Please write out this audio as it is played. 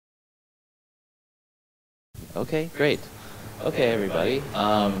Okay, great. Okay, everybody.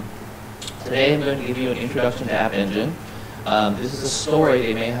 Today I'm going to give you an introduction to App Engine. This is a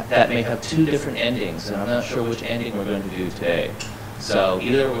story that may have two different endings, and I'm not sure which ending we're going to do today. So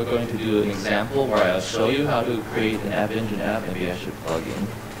either we're going to do an example where I'll show you how to create an App Engine app, maybe I should plug in,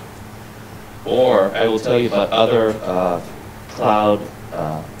 or I will tell you about other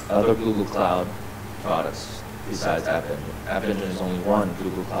other Google Cloud products besides App Engine. App Engine is only one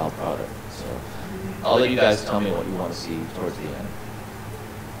Google Cloud product. So I'll let you guys tell me what you want to see towards the end.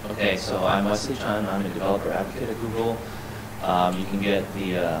 Okay, so I'm Wesley Chun. I'm a developer advocate at Google. You can get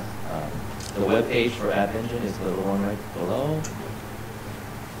the web page for App Engine is the little one right below.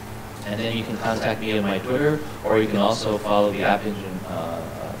 And then you can contact me on my Twitter, or you can also follow the App Engine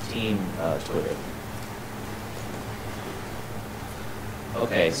team Twitter.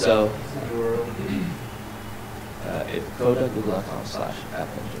 Okay, so go to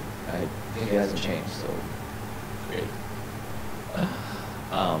google.com/appengine. I think it hasn't changed, so great.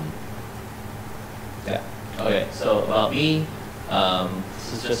 Yeah. Okay. So about me,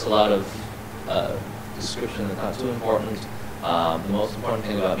 this is just a lot of description that's not too important. The most important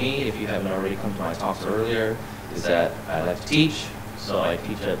thing about me, if you haven't already come to my talks earlier, is that I like to teach. So I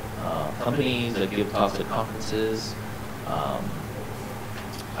teach at companies, I give talks at conferences.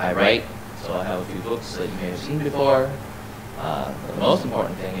 I write, so I have a few books that you may have seen before. The most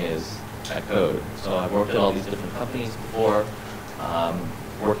important thing is I code. So I've worked at all these different companies before.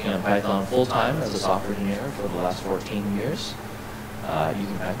 Working on Python full-time as a software engineer for the last 14 years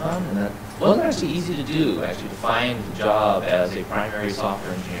using Python, and that wasn't actually easy to do, actually, to find a job as a primary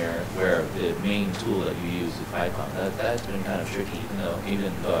software engineer where the main tool that you use is Python. That's been kind of tricky,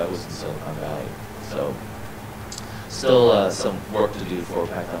 even though I was in Silicon Valley. So still some work to do for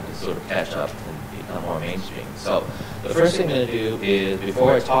Python to sort of catch up and become more mainstream. So the first thing I'm going to do is,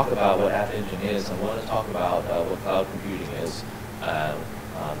 before I talk about what App Engine is, I want to talk about what cloud computing is.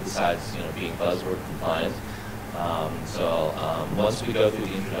 Besides being buzzword compliant. Once we go through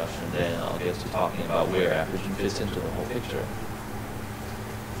the introduction, then I'll get to talking about where App Engine fits into the whole picture.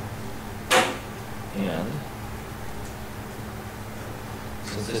 And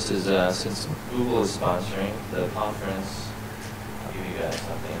since this is since Google is sponsoring the conference, I'll give you guys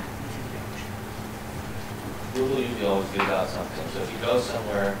something. Google usually always gives out something, so if you go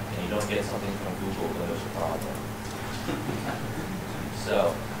somewhere and you don't get something from Google, then there's a problem.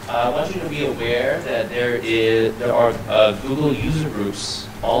 So I want you to be aware that there are Google user groups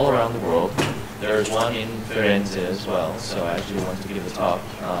all around the world. There's one in Firenze as well, so I actually want to give a talk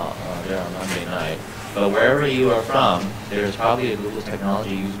there on Monday night. But wherever you are from, there's probably a Google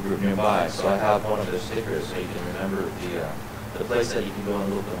Technology user group nearby. So I have one of their stickers so you can remember the place that you can go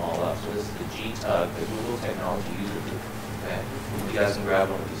and look them all up. So this is the GTUG, the Google Technology user group. Okay, you guys can grab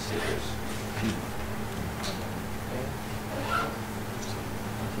one of these stickers.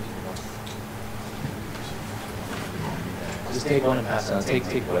 Just take one and pass it on. Take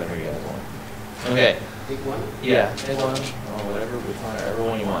whatever you guys want. Okay. Take one? Yeah, take one or whatever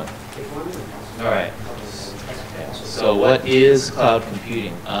one you want. Take one? All right. Okay. So what is cloud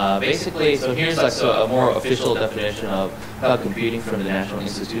computing? Basically, so here's a more official definition of cloud computing from the National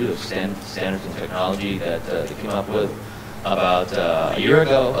Institute of Standards and Technology that they came up with about a year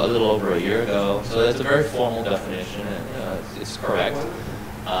ago, a little over a year ago. So that's a very formal definition, and it's correct.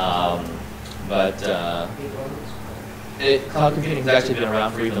 Cloud computing has actually been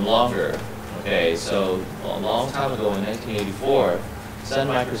around for even longer. Okay, so a long time ago in 1984, Sun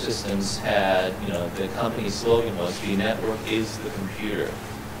Microsystems had, the company's slogan was, "The network is the computer."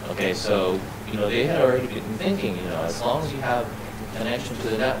 Okay, so, they had already been thinking, as long as you have connection to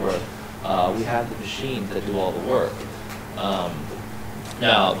the network, we have the machines that do all the work.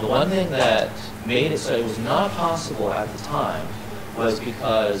 Now, the one thing that made it so it was not possible at the time was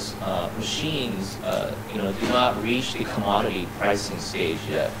because machines, do not reach the commodity pricing stage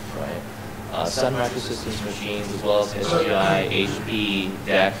yet, right? Sun Microsystems machines, as well as SGI, HP,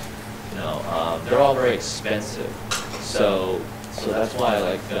 DEC, they're all very expensive. So that's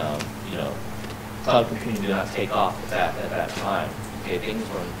why, cloud computing did not take off at that time. Okay, things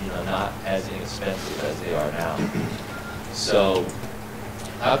were, not as inexpensive as they are now. So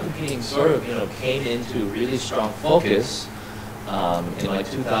cloud computing sort of, came into really strong focus in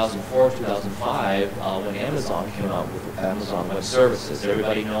 2004, 2005, when Amazon came out with Amazon Web Services.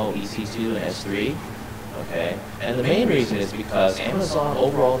 Everybody know EC2 and S3, okay? And the main reason is because Amazon,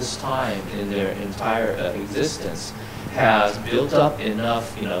 over all this time in their entire existence, has built up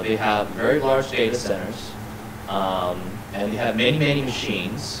enough, they have very large data centers, and they have many, many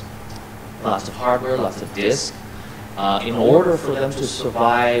machines, lots of hardware, lots of disk. In order for them to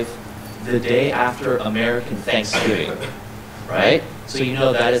survive the day after American Thanksgiving, right? So you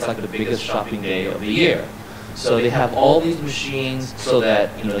know that is like the biggest shopping day of the year. So they have all these machines so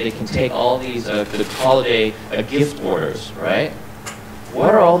that they can take all these the holiday gift orders, right?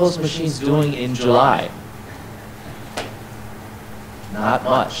 What are all those machines doing in July? Not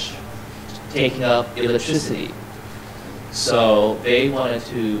much. Taking up electricity. So they wanted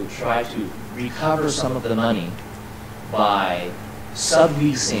to try to recover some of the money by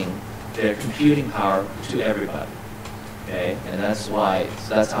subleasing their computing power to everybody. Okay, and that's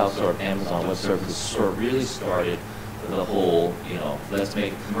how sort of Amazon Web Services sort of really started the whole, let's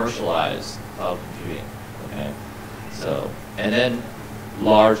make it commercialized cloud computing. Okay, so and then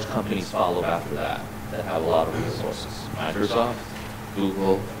large companies followed after that have a lot of resources. Microsoft,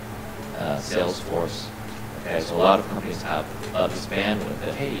 Google, Salesforce. Okay, so a lot of companies have this bandwidth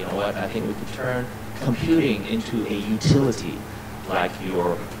that, hey, you know what? I think we can turn computing into a utility, like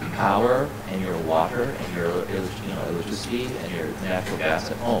your power and your water and your electricity and your natural gas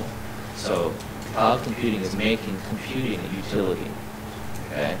at home. So cloud computing is making computing a utility.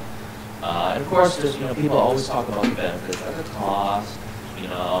 Okay, and of course, there's people always talk about the benefits, like the cost. You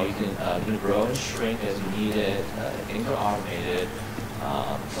can grow and shrink as you need it. Things are automated.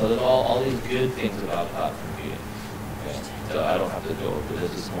 So there's all these good things about cloud computing. Okay, so I don't have to go over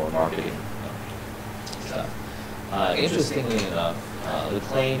this. This is more marketing stuff. Interestingly enough, the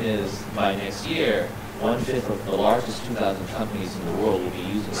claim is by next year, 1/5 of the largest 2,000 companies in the world will be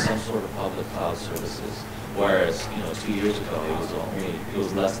using some sort of public cloud services, whereas 2 years ago it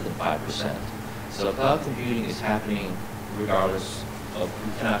was less than 5%. So cloud computing is happening regardless of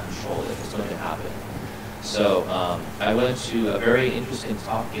who cannot control it. It's going to happen. So I went to a very interesting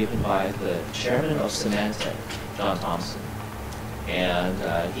talk given by the chairman of Symantec, John Thompson, and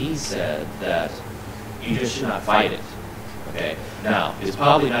he said that you just should not fight it. Okay. Now, it's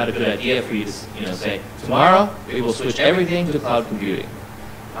probably not a good idea for you to say tomorrow we will switch everything to cloud computing.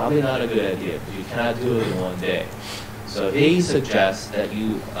 Probably not a good idea because you cannot do it in one day. So he suggests that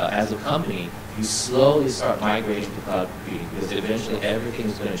you, as a company, you slowly start migrating to cloud computing because eventually everything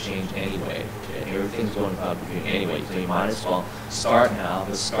is going to change anyway. Okay? Everything's going to cloud computing anyway. So you might as well start now,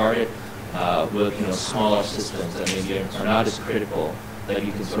 but start it with smaller systems that maybe are not as critical, that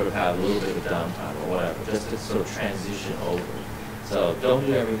you can sort of have a little bit of downtime or whatever, just to sort of transition over. So don't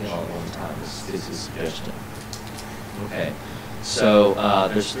do everything all at one time. This is a suggestion. Okay. So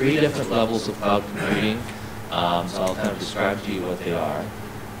there's 3 different levels of cloud computing. So I'll kind of describe to you what they are.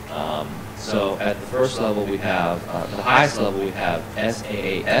 So at the first level we have, the highest level we have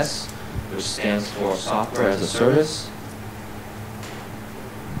SaaS, which stands for Software as a Service.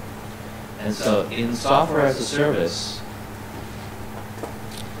 And so in Software as a Service,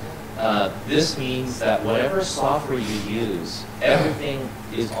 this means that whatever software you use, everything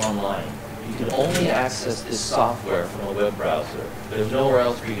is online. You can only access this software from a web browser. There's nowhere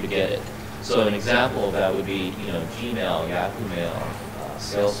else for you to get it. So an example of that would be, Gmail, Yahoo Mail,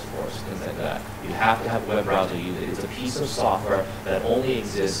 Salesforce, things like that. You have to have a web browser to use it. It's a piece of software that only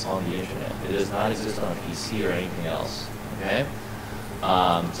exists on the internet. It does not exist on a PC or anything else. Okay?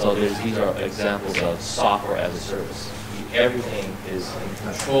 So these are examples of software as a service. Everything is in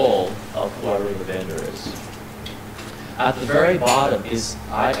control of whoever the vendor is. At the very bottom is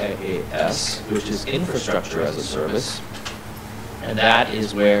IaaS, which is infrastructure as a service. And that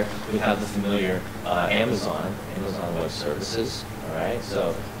is where we have the familiar Amazon Web Services. All right,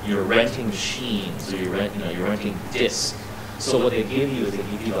 so you're renting machines, or you're renting disks. So what they give you is they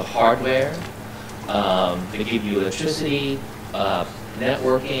give you the hardware, they give you electricity,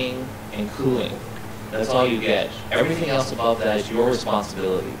 networking, and cooling. That's all you get. Everything else above that is your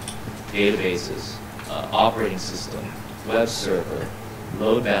responsibility. Databases, operating system, web server,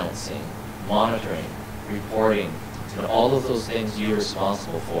 load balancing, monitoring, reporting, all of those things you're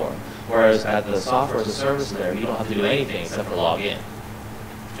responsible for. Whereas at the software as a service layer, you don't have to do anything except for log in.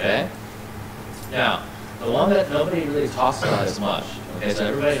 Okay? Now, the one that nobody really talks about as much, okay, so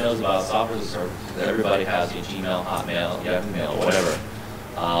everybody knows about software as a service. Everybody has your Gmail, Hotmail, Yahoo Mail, whatever.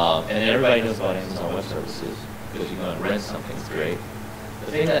 And everybody knows about Amazon Web Services because you're going to rent something, it's great.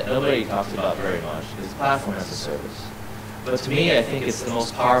 The thing that nobody talks about very much is platform as a service. But to me, I think it's the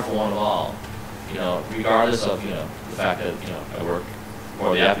most powerful one of all. Regardless of the fact that I work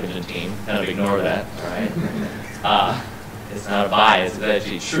for the App Engine team, kind of ignore that, all right? It's not a bias; it's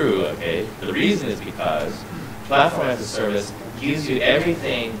actually true. Okay. The reason is because platform as a service gives you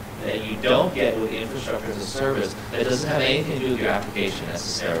everything that you don't get with infrastructure as a service that doesn't have anything to do with your application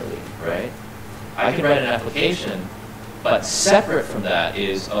necessarily, right? I can write an application, but separate from that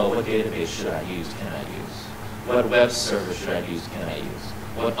is, what database should I use, can I use? What web server should I use, can I use?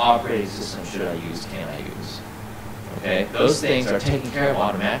 what operating system should I use, can I use? Okay, those things are taken care of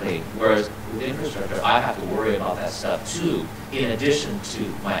automatically, whereas with infrastructure, I have to worry about that stuff too, in addition to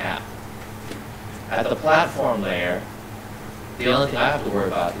my app. At the platform layer, the only thing I have to worry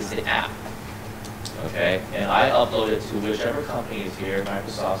about is the app. Okay, and I upload it to whichever company is here,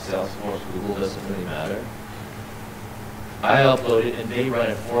 Microsoft, Salesforce, Google, doesn't really matter. I upload it and they run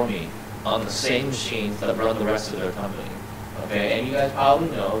it for me on the same machines that run the rest of their company. Okay, and you guys probably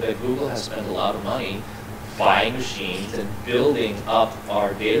know that Google has spent a lot of money buying machines and building up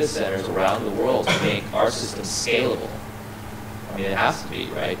our data centers around the world to make our system scalable. I mean, it has to be,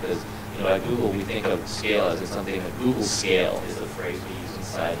 right? Because at Google, we think of scale as something that Google scale is the phrase we use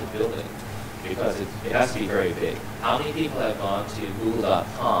inside the building, because it has to be very big. How many people have gone to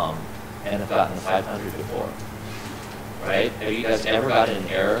google.com and have gotten 500 before? Right? Have you guys ever gotten an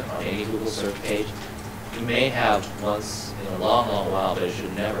error on any Google search page? You may have once in a long, long while, but it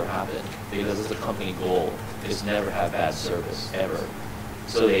should never happen, because it's a company goal. It's never have bad service, ever.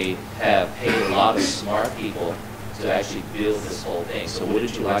 So they have paid a lot of smart people to actually build this whole thing. So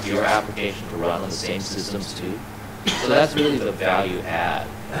wouldn't you like your application to run on the same systems too? So that's really the value add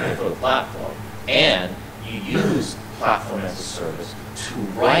for the platform. And you use platform as a service to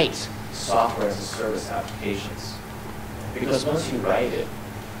write software as a service applications. Because once you write it,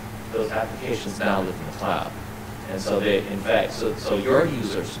 those applications now live in the cloud. And so they, in fact, so your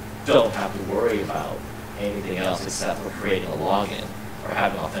users don't have to worry about anything else except for creating a login or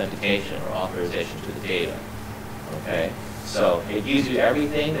having authentication or authorization to the data. Okay? So it gives you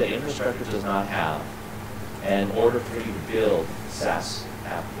everything that infrastructure does not have in order for you to build SaaS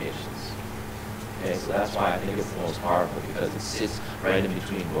applications. Okay, so that's why I think it's the most powerful, because it sits right in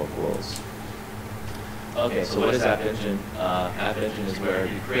between both worlds. Okay, so what is App Engine? App Engine is where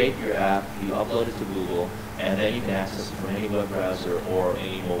you create your app, you upload it to Google, and then you can access it from any web browser or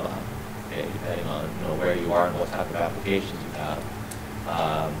any mobile app, okay, depending on where you are and what type of applications you have.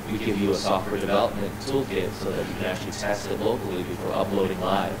 We give you a software development toolkit so that you can actually test it locally before uploading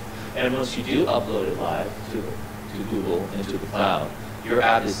live. And once you do upload it live to Google into the cloud, your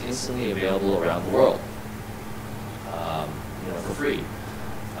app is instantly available around the world, for free,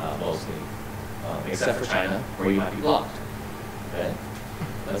 mostly. Except for China, where you might be blocked. Okay?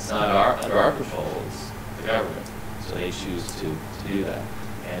 That's not under our control, it's the government. So they choose to do that.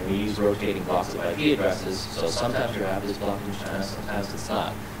 And we use rotating blocks of IP addresses, so sometimes your app is blocked in China, sometimes it's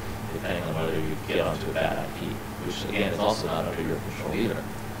not, depending on whether you get onto a bad IP, which again is also not under your control either.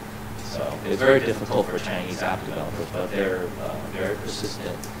 So it's very difficult for Chinese app developers, but they're very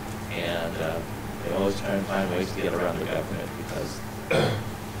persistent, and they always try and find ways to get around the government, because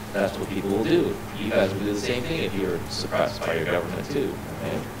that's what people will do. You guys will do the same thing if you're suppressed by your government too.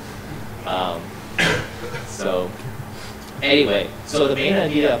 Okay? So anyway, so the main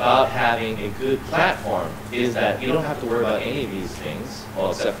idea about having a good platform is that you don't have to worry about any of these things,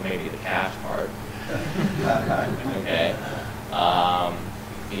 well, except for maybe the cache part. Okay?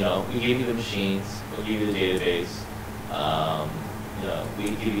 We give you the machines, we'll give you the database,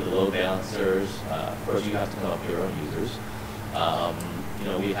 we give you the load balancers. Of course, you have to come up with your own users.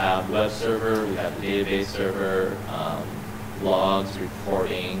 We have the web server, we have the database server, logs,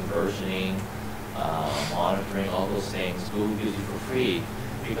 reporting, versioning, monitoring, all those things Google gives you for free,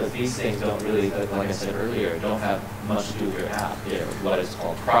 because these things don't really, like I said earlier, don't have much to do with your app. They're what is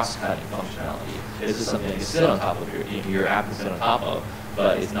called cross-cutting functionality. This is something you sit on top of your app can sit on top of,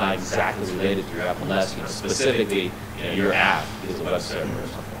 but it's not exactly related to your app unless, specifically, your app is a web server or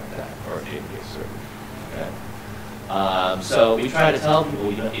something like that, or a database server. Okay? So we try to tell people,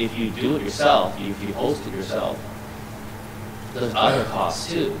 if you do it yourself, if you host it yourself, there's other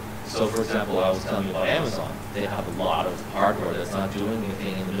costs too. So for example, I was telling you about Amazon. They have a lot of hardware that's not doing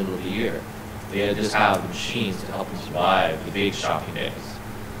anything in the middle of the year. They just have the machines to help them survive the big shopping days.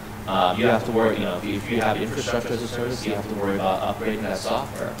 You have to worry, if you have infrastructure as a service, you have to worry about upgrading that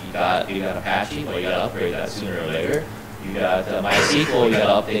software. You got Apache, well, you got to upgrade that sooner or later. You got MySQL, you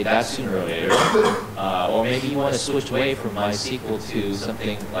got to update that sooner or later. Or maybe you want to switch away from MySQL to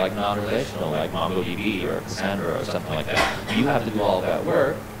something like non-relational, like MongoDB or Cassandra or something like that. You have to do all that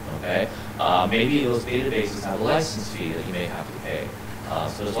work, okay? Maybe those databases have a license fee that you may have to pay.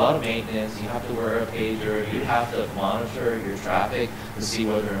 So there's a lot of maintenance. You have to wear a pager. You have to monitor your traffic to see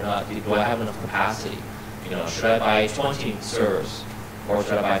whether or not, do I have enough capacity? Should I buy 20 servers or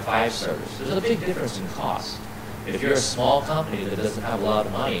should I buy 5 servers? There's a big difference in cost. If you're a small company that doesn't have a lot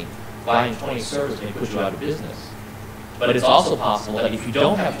of money, buying 20 servers may put you out of business. But it's also possible that if you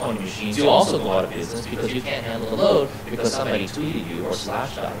don't have 20 machines, you'll also go out of business because you can't handle the load because somebody tweeted you or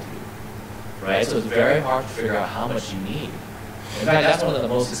slashed out you. Right? So it's very hard to figure out how much you need. In fact, that's one of the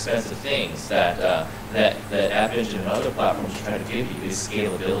most expensive things that that App Engine and other platforms try to give you is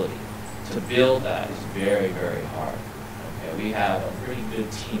scalability. To build that is very, very hard. Okay, we have a pretty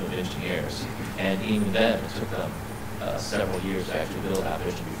good team of engineers, and even then, it took them several years to actually build App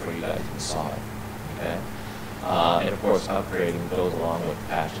Engine before you guys even saw it. Okay, and of course, upgrading goes along with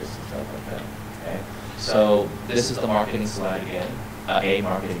patches and stuff like that. Okay, so this is the marketing slide again, a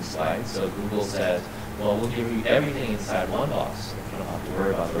marketing slide. So Google says, well, we'll give you everything inside one box. You don't have to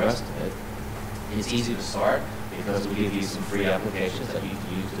worry about the rest of it. It's easy to start because we'll give you some free applications that you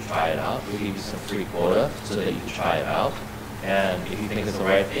can use to try it out. We'll give you some free quota so that you can try it out. And if you think it's the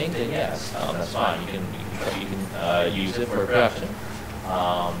right thing, then yes, that's fine. You can use it for production.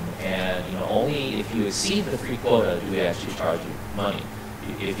 And only if you exceed the free quota do we actually charge you money.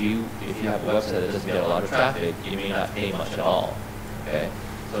 If you have a website that doesn't get a lot of traffic, you may not pay much at all. Okay.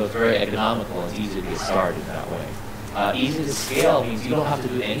 So it's very economical and it's easy to get started that way. Easy to scale means you don't have to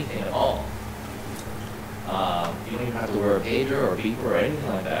do anything at all. You don't even have to wear a pager or a beeper or anything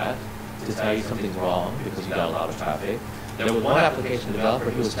like that to tell you something's wrong because you got a lot of traffic. There was one application developer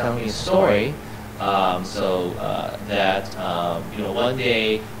who was telling me a story one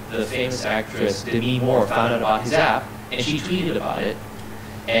day the famous actress Demi Moore found out about his app and she tweeted about it,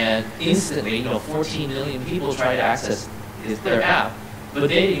 and instantly 14 million people tried to access their app. But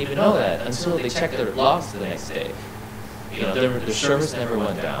they didn't even know that until they checked their logs the next day. Their service never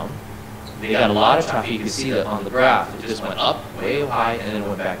went down. They got a lot of traffic. You can see that on the graph. It just went up way high and then it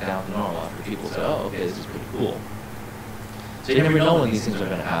went back down to normal after people said, oh, okay, this is pretty cool. So you never know when these things are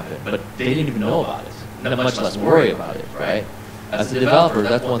going to happen. But they didn't even know about it, much less worry about it, right? As a developer,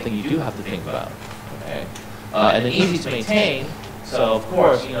 that's one thing you do have to think about. Okay? And then easy to maintain. So of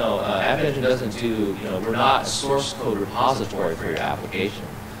course, App Engine doesn't do, we're not a source code repository for your application,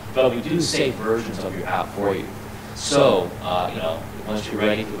 but we do save versions of your app for you. So, once you're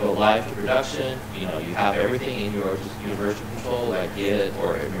ready to go live to production, you have everything in your version control, like Git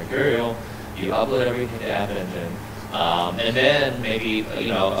or Mercurial. You upload everything to App Engine, and then maybe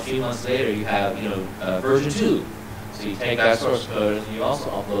a few months later you have version 2. So you take that source code and you also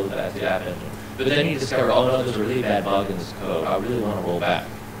upload that to App Engine. But then you discover, oh no, there's a really bad bug in this code. I really want to roll back.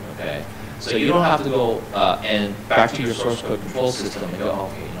 Okay, so you don't have to go and back to your source code control system and go,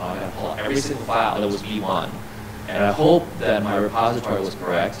 okay, I got to pull out every single file that was v1, and I hope that my repository was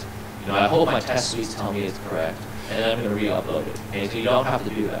correct. I hope my test suites tell me it's correct, and then I'm going to re-upload it. Okay, so you don't have to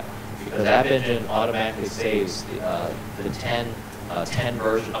do that because App Engine automatically saves the 10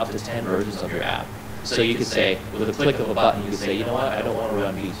 version, up to 10 versions of your app. So you could say, with a click of a button, you could say, you know what, I don't want to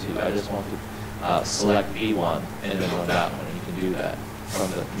run v2. I just want to select V1 and then run that one, and you can do that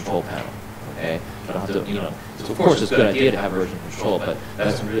from the control panel. Okay, you don't have to, so of course it's a good idea to have version control, but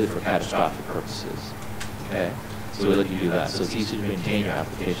that's really for catastrophic purposes. Okay, so we let you do that. So it's easy to maintain your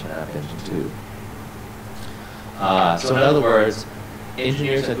application in App Engine too. So in other words,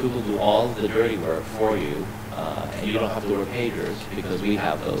 engineers at Google do all of the dirty work for you, and you don't have to wear pagers because we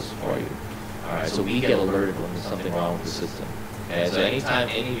have those for you. All right, so we get alerted when there's something wrong with the system. Okay, so anytime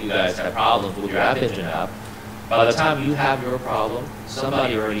any of you guys have problems with your App Engine app, by the time you have your problem,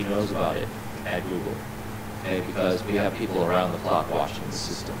 somebody already knows about it at Google. Okay, because we have people around the clock watching the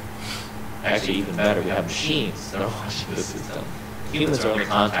system. Actually, even better, we have machines that are watching the system. Humans are only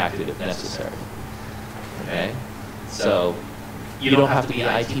contacted if necessary. Okay, so you don't have to be an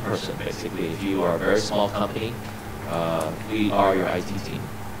IT person, basically. If you are a very small company, we are your IT team.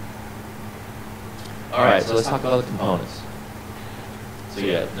 All right, so let's talk about the components. So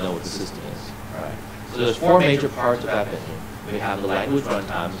you know what the system is. All right. So there's 4 major parts of App Engine. We have the language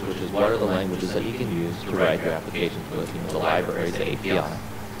runtimes, which is what are the languages that you can use to write your applications with, the libraries, the API.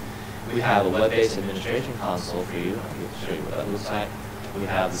 We have a web-based administration console for you. I'm going to show you what that looks like. We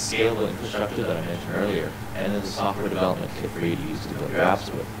have the scalable infrastructure that I mentioned earlier, and then the software development kit for you to use to build your apps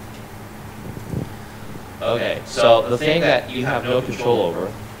with. Okay, so the thing that you have no control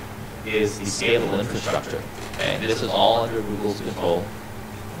over is the scalable infrastructure. Okay, this is all under Google's control.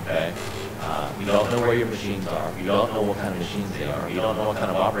 Okay, you don't know where your machines are. You don't know what kind of machines they are. You don't know what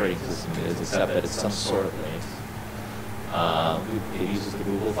kind of operating system it is, except that it's some sort of Linux. It uses the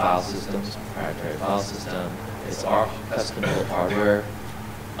Google file system, it's a proprietary file system. It's our custom built hardware,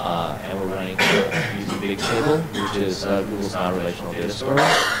 and we're running using Bigtable, which is Google's non-relational data storage.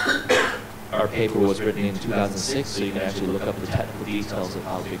 Our paper was written in 2006, so you can actually look up the technical details of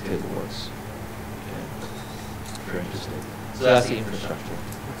how Bigtable works. If you're interested. So that's the infrastructure.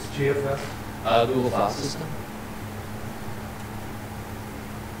 What's GFS? Google File System.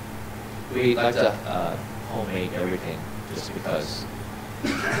 We like to homemade everything just because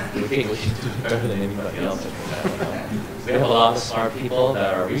we think we can do better than anybody else. We have a lot of smart people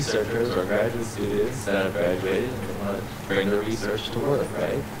that are researchers or graduate students that have graduated and they want to bring their research to work,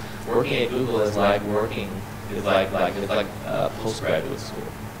 right? Working at Google is like postgraduate school.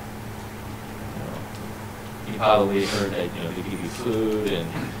 You probably heard that they give you food and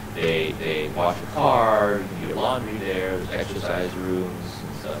they wash your car, you can do your laundry there, there's exercise rooms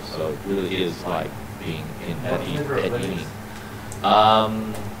and stuff. So it really is like being at uni.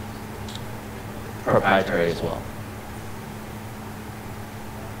 Proprietary as well.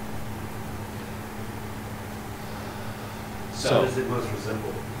 So, what does it most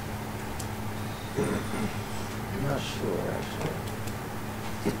resemble? I'm not sure, actually.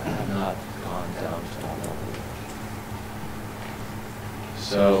 I have not gone down to that level.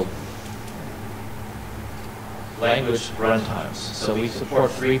 So, language runtimes. So we support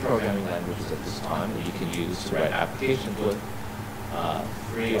 3 programming languages at this time that you can use to write applications with.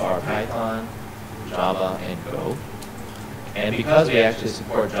 3 are Python, Java, and Go. And because we actually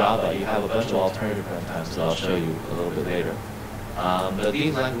support Java, you have a bunch of alternative runtimes that I'll show you a little bit later. But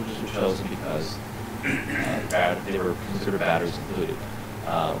these languages were chosen because they were considered batteries included.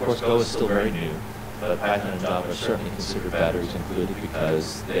 Of course, Go is still very new, but Python and Java are certainly considered batteries included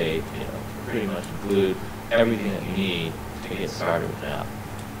because they pretty much include everything that you need to get started with an app.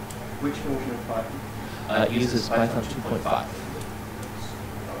 Which version of Python? It uses Python 2.5.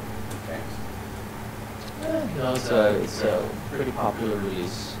 It's a pretty popular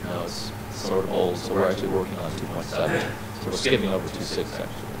release. It's sort of old, so we're actually working on 2.7. So we're skipping over 2.6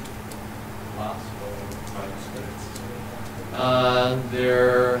 actually.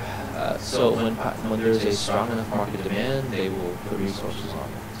 So when there's a strong enough market demand, they will put resources on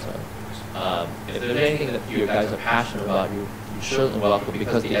it. So if there's anything that you guys are passionate about, you're certainly welcome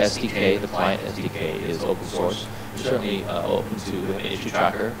because the SDK, the client SDK, is open source. You're certainly open to an issue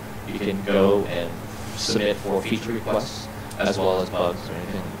tracker. You can go and submit for feature requests as well as bugs or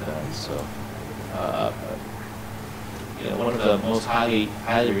anything like that. So, one of the most highly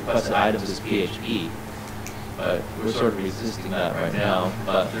requested items is PHP, but we're sort of resisting that right now.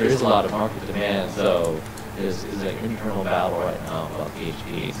 But there is a lot of market demand, so there's an internal battle right now about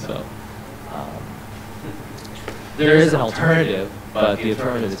PHP. So, there is an alternative, but the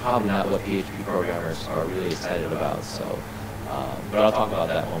alternative is probably not what PHP programmers are really excited about. So, but I'll talk about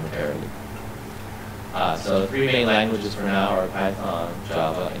that momentarily. So the 3 main languages for now are Python,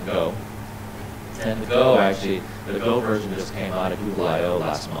 Java, and Go. And the Go version just came out at Google I/O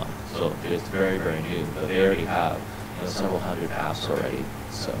last month, so it's very, very new. But they already have several hundred apps already.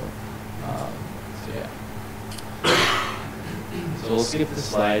 So, yeah. So we'll skip this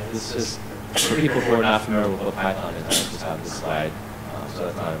slide. This is for people who are not familiar with what Python is. I just have this slide, so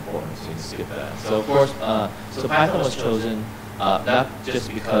that's not important. So you can skip that. So of course, so Python was chosen. Not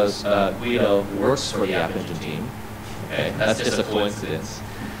just because Guido works for the App Engine team. Okay, that's just a coincidence.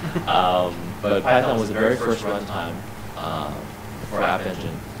 But Python was the very first runtime for App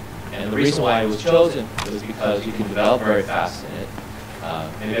Engine. And the reason why it was chosen was because you can develop very fast in it.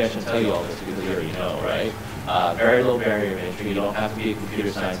 Maybe I shouldn't tell you all this because you already know, right? Very low barrier of entry. You don't have to be a computer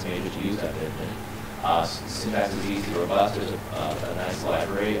science major to use App Engine. Syntax is easy, robust. There's a nice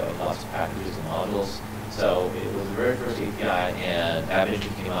library of lots of packages and modules. So it was the very first API, and App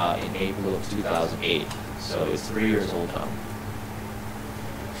Engine came out in April of 2008. So it's 3 years old now.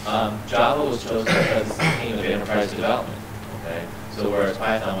 Java was chosen because it's the theme of enterprise development. Okay, so whereas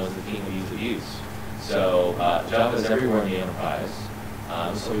Python was the theme of ease of use. So Java is everywhere in the enterprise.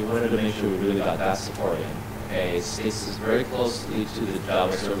 So we wanted to make sure we really got that support in. Okay, it's very closely to the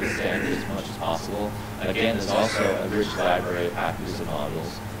Java service standard as much as possible. Again, there's also a rich library of packages and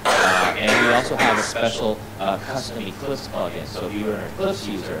modules. And we also have a special custom Eclipse plugin. So if you're an Eclipse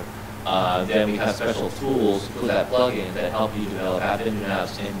user, then we have special tools with that plugin that help you develop App Engine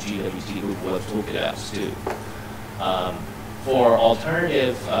apps and GWT Google Web Toolkit apps too. For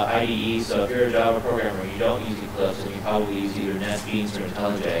alternative IDEs, so if you're a Java programmer, you don't use Eclipse, and you probably use either NetBeans or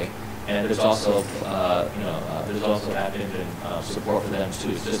IntelliJ. And there's also, there's also App Engine support for them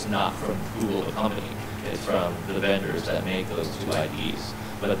too. It's just not from Google, the company. It's from the vendors that make those 2 IDEs.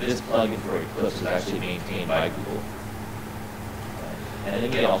 But this plugin for Eclipse is actually maintained by Google. And then you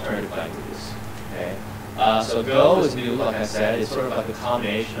get alternative languages. Okay? So Go is new, like I said. It's sort of like a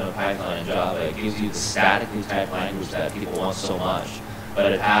combination of Python and Java. It gives you the statically typed language that people want so much,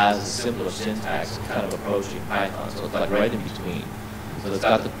 but it has a simpler syntax kind of approaching Python. So it's like right in between. So it's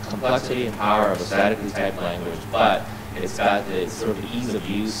got the complexity and power of a statically typed language, but it's got the sort of ease of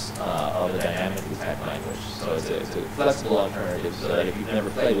use of the dynamically typed language. So it's a flexible alternative so that if you've never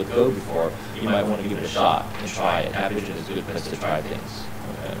played with Go before, you might want to give it a shot and try it. Navision is a good place to try things.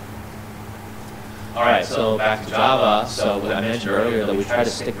 Okay. All right, so back to Java. So I mentioned earlier that we try to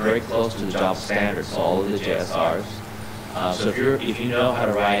stick very close to the Java standards, so all of the JSRs. So if you know how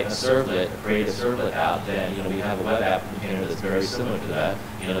to write a servlet, create a servlet app, then we have a web app container that's very similar to that.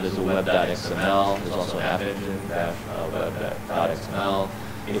 There's a web.xml. There's also an app engine web.xml.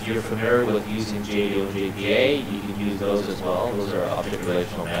 If you're familiar with using JDO JPA, you can use those as well. Those are object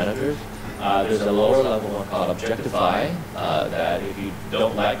relational managers. There's a lower level one called Objectify that if you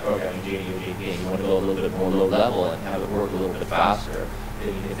don't like programming JDO JPA, you want to go a little bit more low level and have it work a little bit faster,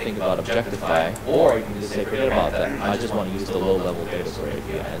 then you can think about Objectify, or you can just say, forget about that. I just want to use the low level data store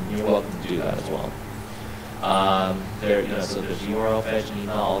API, and you're welcome to do that as well. So there's URL fetch and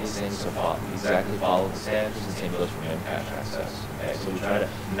email, all these things are exactly follow the standards, and the same goes for memcache access. Okay, so we try to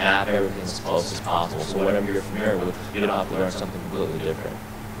map everything as close as possible, so whatever you're familiar with, you don't have to learn something completely different.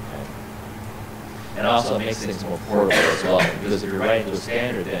 Okay? And also it makes things more portable as well, because if you're writing to a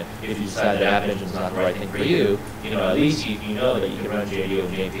standard, then if you decide that App Engine is not the right thing for you, at least you know that you can run JDO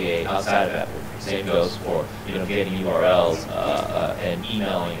and JPA outside of App Engine. Same goes for getting URLs and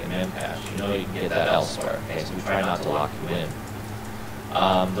emailing and memcache. You can get that elsewhere. Okay, so we try not to lock you in.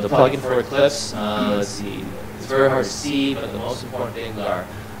 The plugin for Eclipse, let's see, it's very hard to see, but the most important things are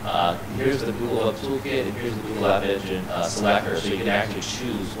here's the Google Hub Toolkit and here's the Google App Engine selector, so you can actually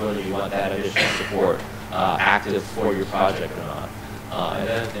choose whether you want that additional support active for your project or not.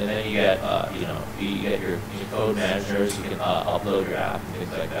 And then you get you get your code managers. You can upload your app and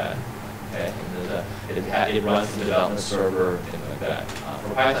things like that. Okay, and it runs the development server and things like that. For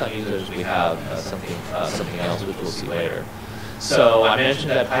Python users, we have something else which we'll see later. So I mentioned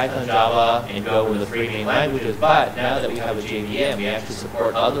that Python, Java, and Go were the three main languages, but now that we have a JVM, we actually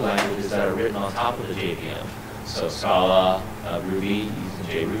support other languages that are written on top of the JVM. So Scala, Ruby, using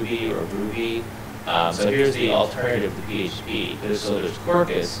JRuby or Ruby. So here's the alternative to PHP. So there's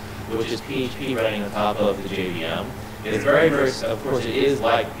Quarkus, which is PHP running on top of the JVM. It's very, of course, it is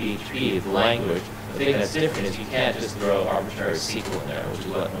like PHP, it's a language. The thing that's different is you can't just throw arbitrary SQL in there, which is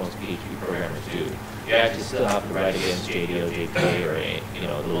what most PHP programmers do. You actually still have to write against JDO, JPA, or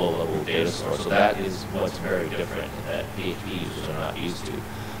the low-level data source. So that is what's very different that PHP users are not used to.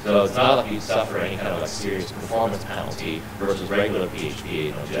 So it's not like you suffer any kind of serious performance penalty versus regular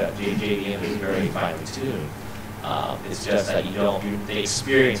PHP. JVM is very finely tuned. It's just that the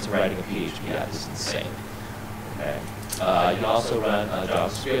experience of writing a PHP app is insane. Okay. You can also run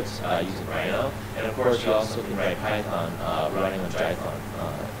JavaScript using Rhino, and of course you also can write Python running on Jython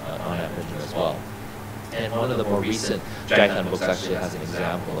on App Engine as well. And one of the more recent Jython books actually has an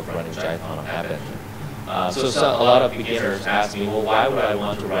example of running Jython on App Engine. So a lot of beginners ask me, well, why would I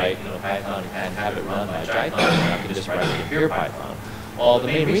want to write Python and have it run by Jython when I could just write it in pure Python? Well, the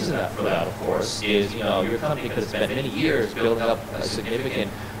main reason for that, of course, is your company could have spent many years building up a significant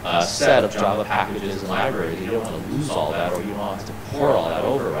set of Java packages and libraries. You don't want to lose all that, or you don't have to pour all that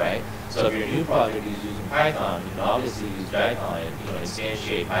over, right? So if your new project is using Python, you can obviously use Jython and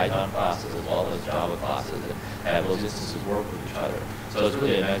instantiate Python classes as well as Java classes and have those instances work with each other. So it's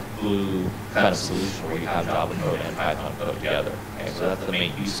really a nice blue kind of solution where you have Java code and Python code together. Okay, so that's the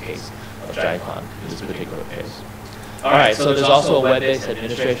main use case of Jython in this particular case. All right, so there's also a web-based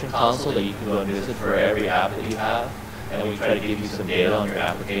administration console that you can go and visit for every app that you have, and we try to give you some data on your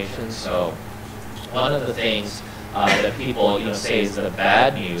applications. So one of the things that people say is the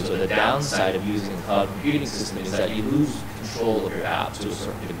bad news or the downside of using a cloud computing system is that you lose control of your app to a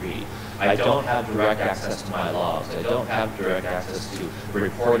certain degree. I don't have direct access to my logs. I don't have direct access to the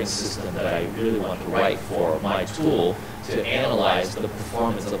reporting system that I really want to write for my tool to analyze the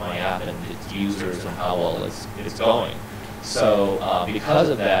performance of my app and its users and how well it's going. So because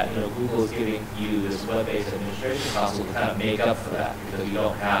of that, Google is giving you this web-based administration console to kind of make up for that because you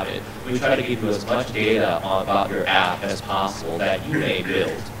don't have it. We try to give you as much data about your app as possible that you may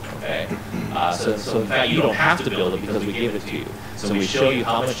build. Okay. So in fact, you don't have to build it because we give it to you. So we show you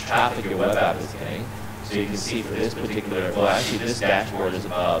how much traffic your web app is getting. So you can see for this particular, well, actually this dashboard is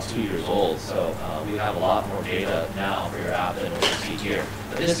about 2 years old. So we have a lot more data now for your app than what you see here.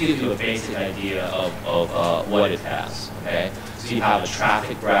 But this gives you a basic idea of what it has. Okay. So you have a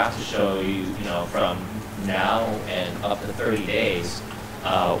traffic graph to show you, from now and up to 30 days,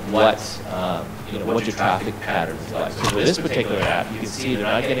 what your traffic pattern is like. So for this particular app, you can see they're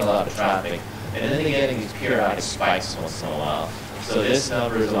not getting a lot of traffic, and then they're getting these periodic spikes once in a while. So this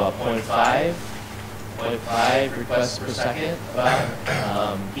number is about 0.5 requests per second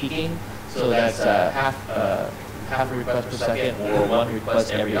about peaking. So that's half half a request per second or one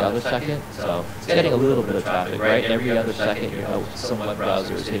request every other second. So it's getting a little bit of traffic, right? Every other second, some web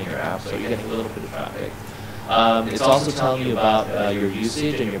browser is hitting your app, so you're getting a little bit of traffic. It's also telling you about your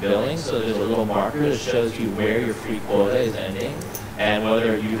usage and your billing, so there's a little marker that shows you where your free quota is ending and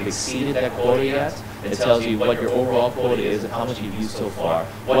whether you've exceeded that quota yet. It tells you what your overall quota is and how much you've used so far,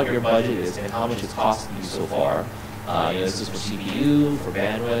 what your budget is and how much it's costing you so far. This is for CPU, for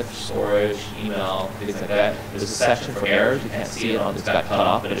bandwidth, storage, email, things like that. There's a section for errors. You can't see it on this got cut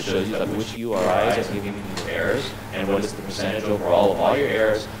off, but it shows you like which URIs are giving you errors and what is the percentage overall of all your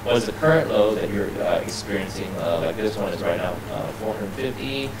errors. What is the current load that you're experiencing? Like this one is right now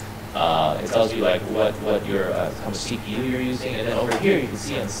 450. It tells you like what your how much CPU you're using, and then over here you can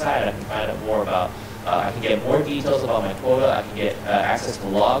see on the side I can find out more about. I can get more details about my quota. I can get access to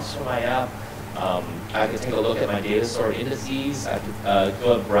logs from my app. I can take a look at my data store indices. I can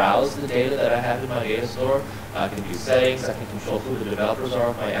go and browse the data that I have in my data store. I can do settings. I can control who the developers are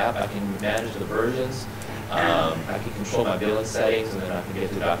of my app. I can manage the versions. I can control my billing settings, and then I can get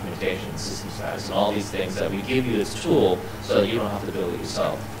to documentation, system status, and all these things that we give you this tool so that you don't have to build it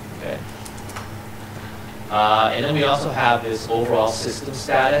yourself. Okay. And then we also have this overall system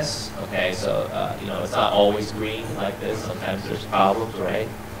status. Okay, so it's not always green like this. Sometimes there's problems, right?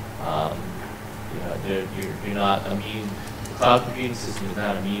 You're not immune. The cloud computing system is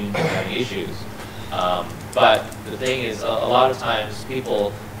not immune to having issues. But the thing is, a lot of times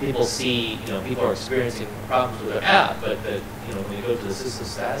people see, people are experiencing problems with their app, but when you go to the system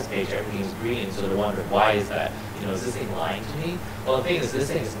status page, everything is green, so they're wondering, why is that? Is this thing lying to me? Well, the thing is, this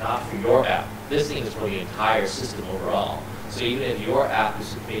thing is not for your app. This thing is for the entire system overall. So even if your app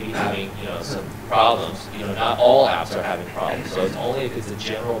is maybe having, some problems, not all apps are having problems. So it's only if it's a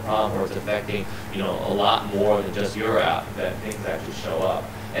general problem or it's affecting, a lot more than just your app that things actually show up.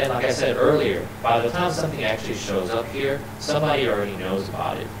 And like I said earlier, by the time something actually shows up here, somebody already knows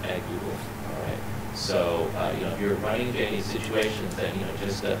about it at Google. All right. So if you're running into any situations, then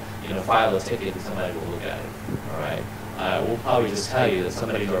just file a ticket and somebody will look at it. All right. We'll probably just tell you that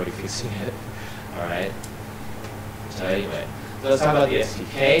somebody's already fixing it. All right. So anyway, so let's talk about the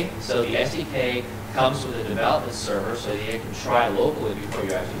SDK. So the SDK comes with a development server so that you can try locally before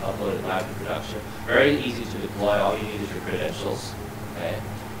you actually upload it live to production. Very easy to deploy. All you need is your credentials. Okay.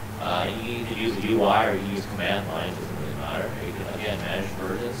 You need to use the UI or you use command line. It doesn't really matter. You can again manage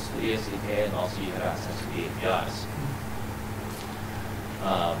versions of the SDK, and also you have access to the APIs.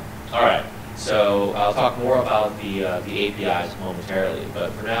 All right. So I'll talk more about the APIs momentarily,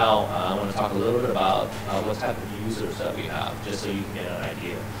 but for now, I want to talk a little bit about what type of users that we have, just so you can get an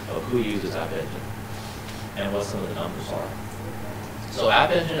idea of who uses App Engine and what some of the numbers are. So App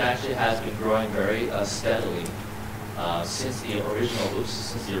Engine actually has been growing very steadily since the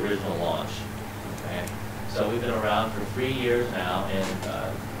original launch. Okay, so we've been around for 3 years now,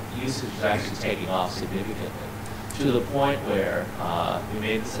 and usage is actually taking off significantly, to the point where we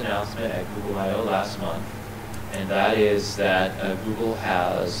made this announcement at Google I/O last month, and that is that Google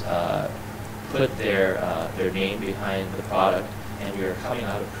has put their name behind the product, and we are coming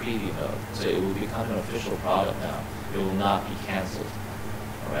out of preview mode. So it will become an official product now. It will not be canceled,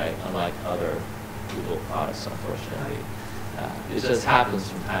 all right? Unlike other Google products, unfortunately. It just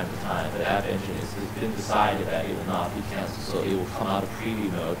happens from time to time, but App Engine has been decided that it will not be canceled, so it will come out of preview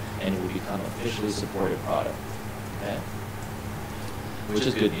mode, and it will become an officially supported product. Okay. Which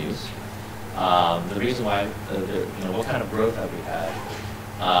is good news. The reason why, what kind of growth have we had?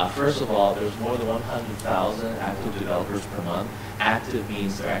 First of all, there's more than 100,000 active developers per month. Active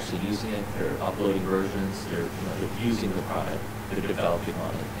means they're actually using it, they're uploading versions, they're using the product, they're developing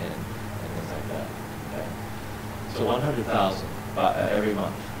on it, and things like that. Okay. So 100,000 every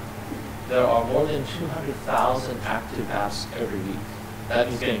month. There are more than 200,000 active apps every week. That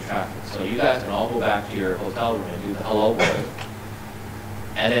means getting traffic. So you guys can all go back to your hotel room and do the hello world,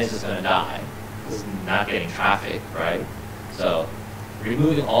 and then it's just going to die. It's not getting traffic, right? So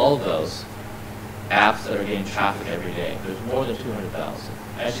removing all of those apps that are getting traffic every day, there's more than 200,000.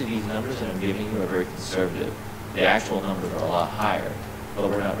 Actually, these numbers that I'm giving you are very conservative. The actual numbers are a lot higher, but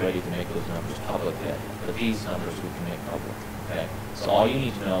we're not ready to make those numbers public yet. But these numbers we can make public. Okay? So all you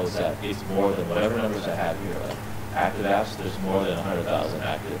need to know is that it's more than whatever numbers I have here. Like active apps, there's more than 100,000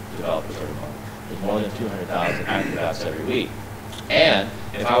 active developers every month. There's more than 200,000 active apps every week. And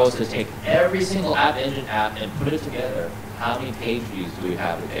if I was to take every single App Engine app and put it together, how many page views do we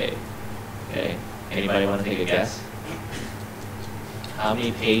have a day? Okay? Anybody want to take a guess? How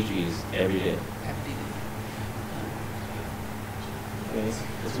many page views every day? Okay.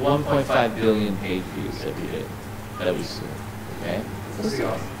 It's 1.5 billion page views every day that we see. Okay?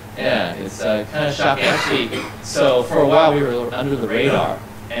 Yeah, it's kind of shocking. Actually, so for a while we were under the radar,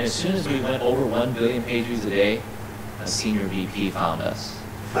 and as soon as we went over 1 billion page views a day, a senior VP found us.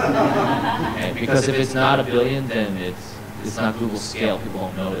 And because if it's not a billion, then it's not Google scale, people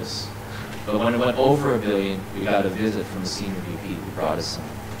won't notice. But when it went over 1 billion, we got a visit from the senior VP who brought us some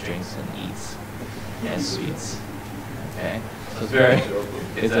drinks and eats and sweets. Okay,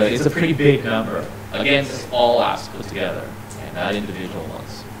 so it's a pretty big number. Again, this is all apps put together, and not individual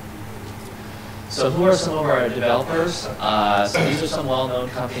ones. So who are some of our developers? So these are some well-known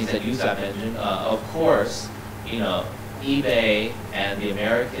companies that use App Engine. Of course, you know, eBay and the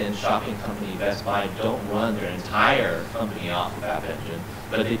American shopping company Best Buy don't run their entire company off of App Engine,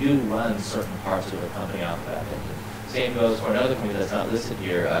 but they do run certain parts of their company off of App Engine. Same goes for another company that's not listed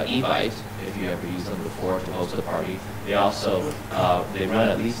here, eByte, if you ever used them before to host a party. They also, they run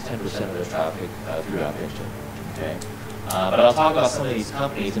at least 10% of their traffic through App Engine, okay? But I'll talk about some of these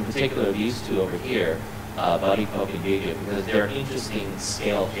companies, in particular these two over here, Buddy, Poke, and Giga, because they're interesting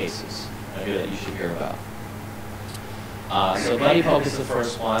scale cases that you should hear about. So Buddy Poke is the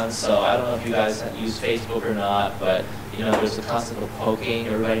first one. So I don't know if you guys use Facebook or not, but you know there's the concept of poking.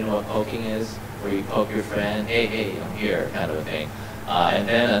 Everybody know what poking is, where you poke your friend, hey, I'm here, kind of a thing. And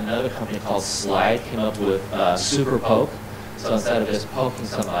then another company called Slide came up with Super Poke. So instead of just poking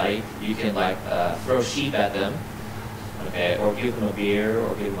somebody, you can like throw sheep at them, okay, or give them a beer,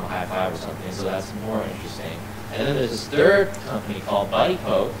 or give them a high five or something. So that's more interesting. And then there's this third company called Buddy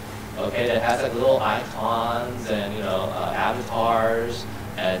Poke. Okay, that has like little icons and avatars,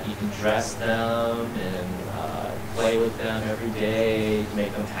 and you can dress them and play with them every day to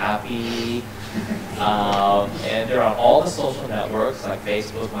make them happy. And they're on all the social networks like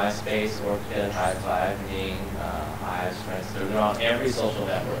Facebook, MySpace, Orchid, High Fiving, Hives, Friendster. They're on every social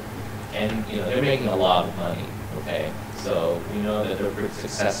network, and you know they're making a lot of money. Okay, so we know that they're pretty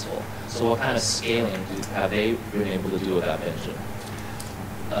successful. So what kind of scaling have they been able to do with App Engine?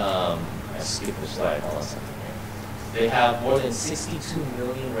 I skipped the slide, hold on a second here. They have more than 62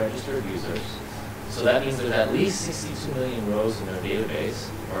 million registered users. So that means there's at least 62 million rows in their database,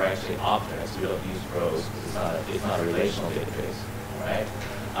 or actually objects. We don't use rows because it's not a relational database, right?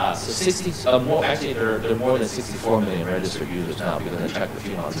 So 60, actually there are more than 64 million registered users now because I checked a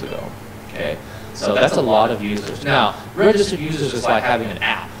few months ago, okay? So that's a lot of users. Now, registered users is like having an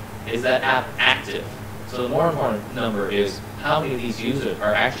app. Is that app active? So the more important number is how many of these users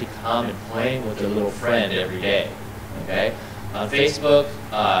are actually coming and playing with their little friend every day, okay? On Facebook,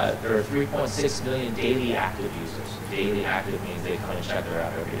 there are 3.6 million daily active users. Daily active means they come and check their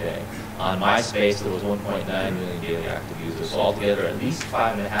app every day. On MySpace, there was 1.9 million daily active users. So altogether, at least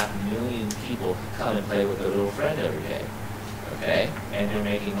 5.5 million people come and play with their little friend every day, okay? And they're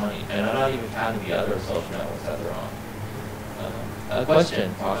making money. And I'm not even counting the other social networks that they're on. A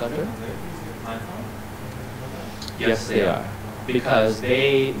question, Parker? Yes, they are. Because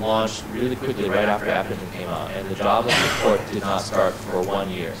they launched really quickly right after App Engine came out, and the Java support did not start for 1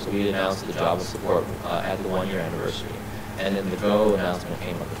 year. So we announced the Java support at the 1-year anniversary. And then the Go announcement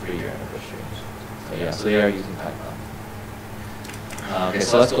came at the 3-year anniversary. So yeah, so they are using Python. Okay,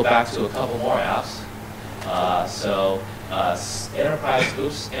 so let's go back to a couple more apps.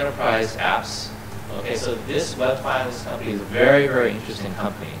 Enterprise apps. Okay, so this web finance company is a very, very interesting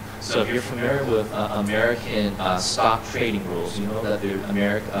company. So if you're familiar with American stock trading rules, you know that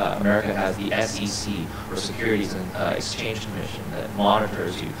America has the SEC, or Securities and Exchange Commission, that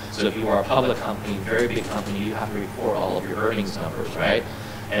monitors you. So if you are a public company, very big company, you have to report all of your earnings numbers, right?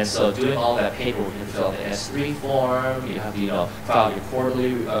 And so doing all that paperwork, you have to fill out the S3 form, you have to file your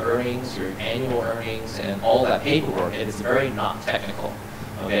quarterly earnings, your annual earnings, and all that paperwork, and it's very not technical.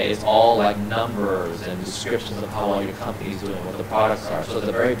 Okay, it's all like numbers and descriptions of how well your company is doing, what the products are. So it's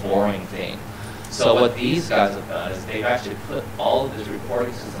a very boring thing. So what these guys have done is they've actually put all of this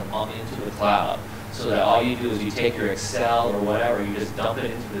reporting system into the cloud. So that all you do is you take your Excel or whatever, you just dump it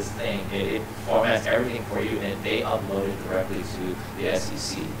into this thing. It formats everything for you, and they upload it directly to the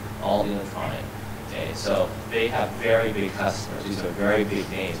SEC, all electronic. Okay, so they have very big customers. These are very big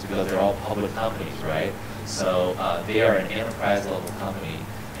names because they're all public companies, right? So they are an enterprise level company,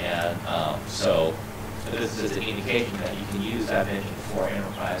 and so this is an indication that you can use App Engine for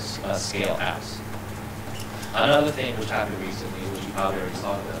enterprise scale apps. Another thing which happened recently, which you probably already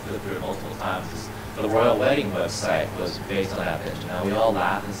saw through multiple times, is the Royal Wedding website was based on App Engine. Now we all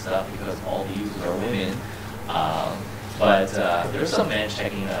laugh and stuff because all the users are women, but there's some men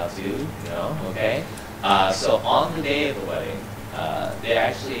checking it out too, okay? So on the day of the wedding,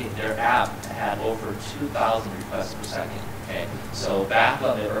 their app had over 2,000 requests per second. Okay, so back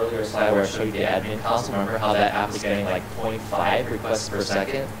on the earlier slide where I showed you the admin console, remember how that app was getting like 0.5 requests per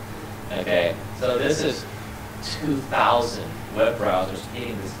second? Okay, so this is 2,000 web browsers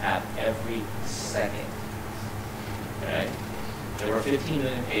hitting this app every second. Okay, there were 15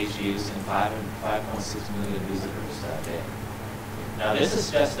 million page views and 5.6 million visitors that day. Now this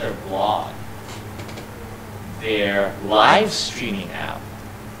is just their blog. Their live streaming app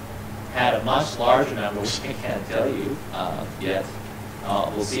had a much larger number, which I can't tell you yet.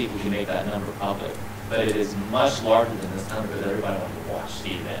 We'll see if we can make that number public. But it is much larger than this number because everybody wanted to watch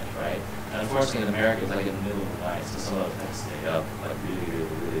the event, right? And unfortunately in America, it's like in the middle of the night, so some of us have to stay up like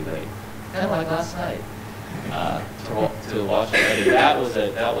really late. Kind of like last night to watch it. And that was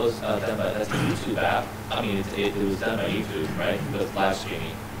done by, that's a YouTube app. I mean, it was done by YouTube, right? With live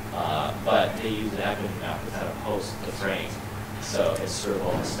streaming. But they use an admin app to kind of host the frame. So it's sort of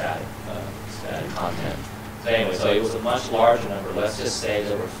all static content. So anyway, so it was a much larger number. Let's just say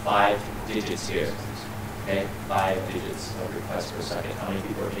there were 5 digits here. Okay, 5 digits of requests per second. How many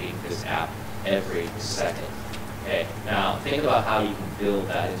people are hitting this app every second? Okay, now think about how you can build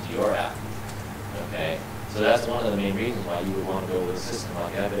that into your app. Okay, so that's one of the main reasons why you would want to go with a system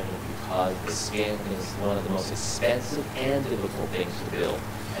like Evan, because the scaling is one of the most expensive and difficult things to build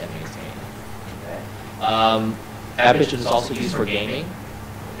and maintain. Okay. App Engine is also used for gaming.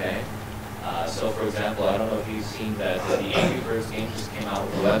 Okay. So for example, I don't know if you've seen that the Angry Birds game just came out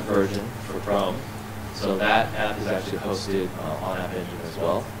with a web version for Chrome. So that app is actually hosted on App Engine as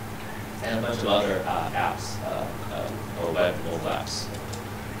well, and a bunch of other apps, or web mobile apps.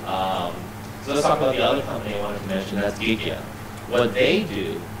 So let's talk about the other company I wanted to mention. That's Geekia. What they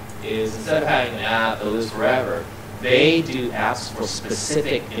do is, instead of having an app that lives forever, they do apps for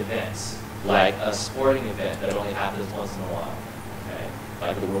specific events, like a sporting event that only happens once in a while, okay,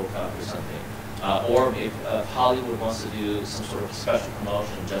 like the World Cup or something. Or if Hollywood wants to do some sort of special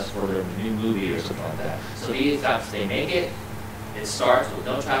promotion just for their new movie or something like that. So these apps, they make it, it starts with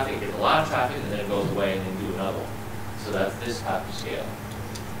no traffic, it gets a lot of traffic, and then it goes away and then do another one. So that's this type of scale.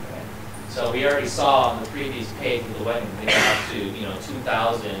 Okay. So we already saw on the previous page with the wedding, they got up to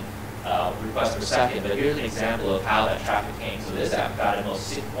 2,000 requests per second, but here's an example of how that traffic came. So this app got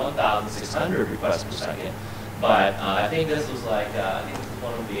almost 1,600 requests per second. But I think this was like, I think this was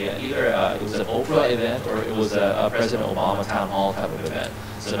one of the, either it was an Oprah event or it was a President Obama town hall type of event.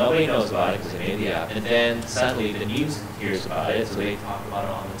 So nobody knows about it because they made the app. And then suddenly the news hears about it, so they talk about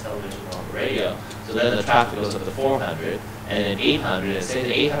it on the television or on the radio. So then the traffic goes up to 400, and then 800, and stayed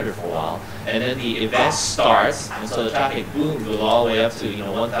at 800 for a while. And then the event starts, and so the traffic boom goes all the way up to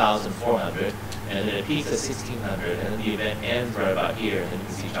 1,400, and then it peaks at 1,600, and then the event ends right about here, and then you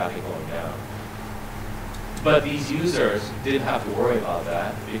can see traffic going down. But these users didn't have to worry about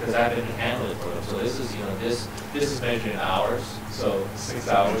that because I've been handling it for them. So this is, this is measured in hours. So 6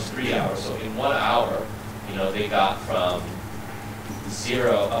 hours, 3 hours. So in 1 hour, they got from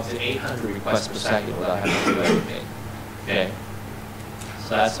 0 up to 800 requests per second without having to do anything. Okay. So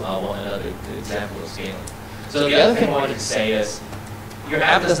that's another example of scaling. So the other thing I wanted to say is, your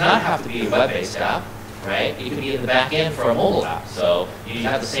app does not have to be a web-based app. Right? It could be in the back end for a mobile app. So you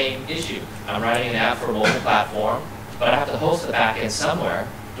have the same issue. I'm writing an app for a mobile platform, but I have to host the back end somewhere.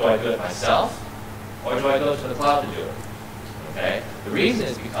 Do I do it myself, or do I go to the cloud to do it? Okay? The reason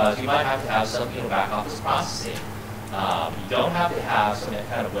is because you might have to have some back office processing. You don't have to have some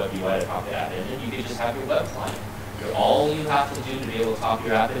kind of web UI to talk to App Engine. You can just have your web client. All you have to do to be able to talk to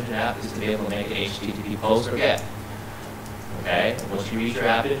your App Engine app is to be able to make an HTTP post or GET. Okay, once you reach your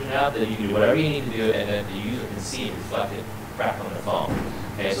App Engine app, then you can do whatever you need to do, and then the user can see it reflected back on their phone.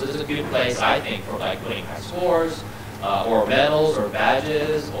 Okay, so this is a good place, I think, for like putting high scores, or medals, or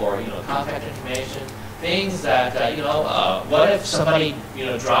badges, or contact information, things that what if somebody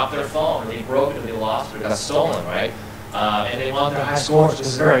dropped their phone, or they broke it, or they lost it, or got stolen, right? And they want their high scores, which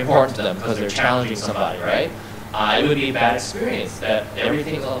is very important to them because they're challenging somebody, right? It would be a bad experience that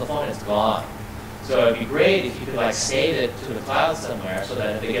everything's on the phone and it's gone. So it'd be great if you could save it to the cloud somewhere so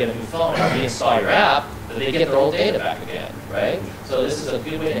that if they get a new phone and reinstall your app, that they get their old data back again, right? So this is a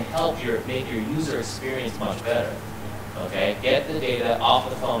good way to help make your user experience much better. Okay, get the data off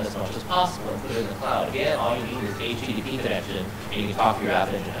the phone as much as possible and put it in the cloud. Again, all you need is HTTP connection, and you can talk to your App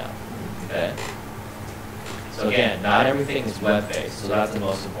Engine app. Okay. So again, not everything is web-based, so that's the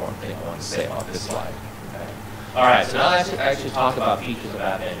most important thing I want to say about this slide. Okay. All right, so now let's actually talk about features of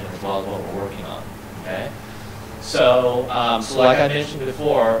App Engine as well as what we're working on. Okay. So, so like I mentioned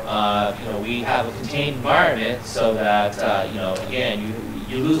before, we have a contained environment so that again,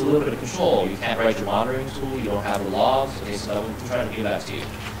 you lose a little bit of control. You can't write your monitoring tool. You don't have the logs. Okay, so I'm trying to give that to you.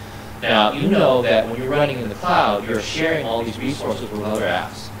 Now, you know that when you're running in the cloud, you're sharing all these resources with other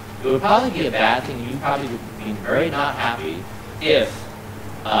apps. It would probably be a bad thing. You probably would be very not happy if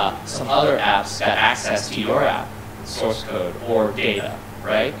some other apps got access to your app, source code, or data,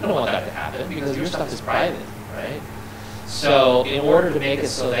 right? You don't want that to happen because your stuff is private, right? So in order to make it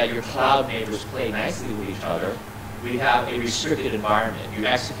so that your cloud neighbors play nicely with each other, we have a restricted environment. You're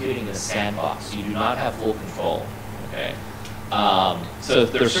executing in a sandbox. You do not have full control, okay? So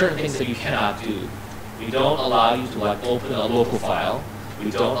there are certain things that you cannot do. We don't allow you to like open a local file.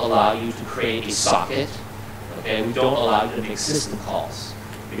 We don't allow you to create a socket. Okay? We don't allow you to make system calls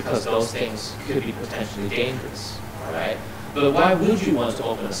because those things could be potentially dangerous. All right? But why would you want to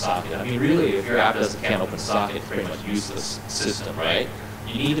open a socket? I mean, really, if your app can't open a socket, it's pretty much useless system, right?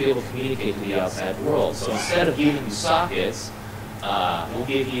 You need to be able to communicate to the outside world. So instead of giving you sockets, we'll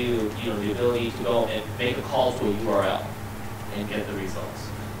give you, the ability to go and make a call to a URL and get the results.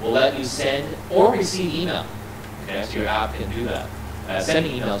 We'll let you send or receive email. Okay, so your app can do that.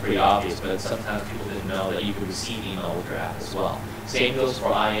 Sending email is pretty obvious, but sometimes people didn't know that you could receive email with your app as well. Same goes for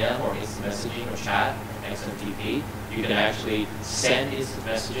IM or instant messaging or chat, XMPP. You can actually send instant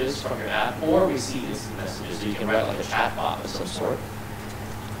messages from your app or receive instant messages. So you can write like a chat bot of some sort.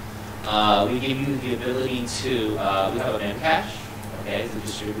 We give you the ability to, we have a memcache, okay, it's a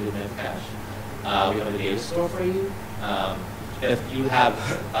distributed memcache. We have a data store for you. If you have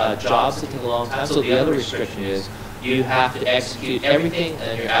jobs that take a long time, so the other restriction is you have to execute everything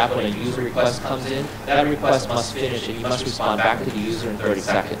in your app when a user request comes in. That request must finish and you must respond back to the user in 30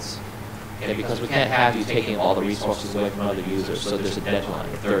 seconds. Okay, because we can't have you taking all the resources away from other users, so there's a deadline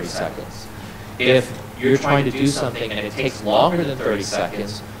of 30 seconds. If you're trying to do something and it takes longer than 30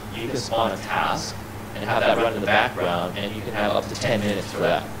 seconds, you can spawn a task and have that run in the background, and you can have up to 10 minutes for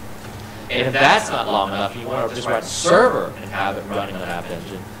that. And if that's not long enough, you want to just write a server and have it running on App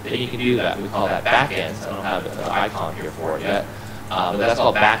Engine, then you can do that. We call that backends. I don't have the icon here for it yet, but that's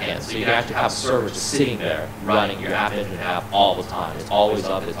called backends. So you can actually have servers just sitting there running your App Engine app all the time. It's always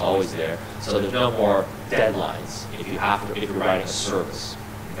up, it's always there. So there's no more deadlines if you're writing a service.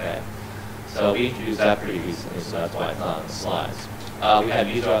 Okay. So we introduced that pretty recently, so that's why it's not on the slides. We have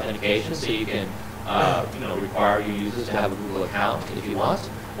user authentication, so you can require your users to have a Google account if you want.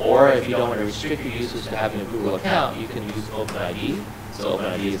 Or if you don't want to restrict your users to having a Google account, you can use OpenID. So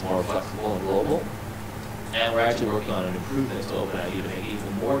OpenID is more flexible and global. And we're actually working on an improvement to OpenID to make it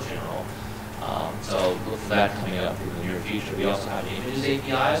even more general. So look for that coming up in the near future. We also have the Images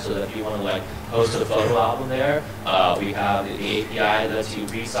API, so that if you want to host a photo album there, we have the API that lets you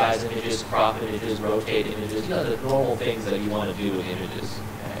resize images, crop images, rotate images, the normal things that you want to do with images.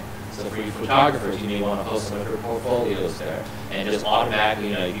 So for you photographers, you may want to host some of your portfolios there. And just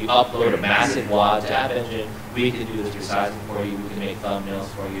automatically, if you upload a massive WAD to App Engine, we can do this resizing for you. We can make thumbnails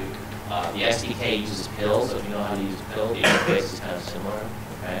for you. The SDK uses pills, so if you know how to use a pill, the interface is kind of similar.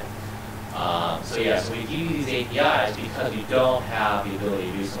 Okay. So we give you these APIs because you don't have the ability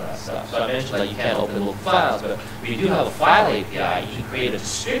to do some of that stuff. So I mentioned that you can't open local files, but if you do have a file API, you can create a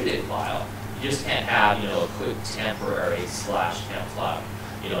distributed file. You just can't have, a quick temporary /temp file.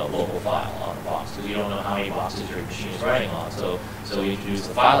 Local file on the box, because you don't know how many boxes your machine is running on. So we introduced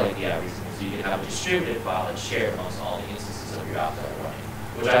the file API recently, so you can have a distributed file that's shared amongst all the instances of your app that are running,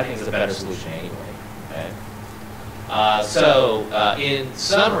 which I think is a better solution anyway. Okay. In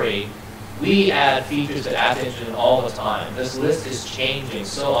summary, we add features to App Engine all the time. This list is changing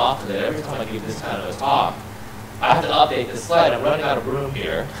so often that every time I give this kind of a talk, I have to update this slide. I'm running out of room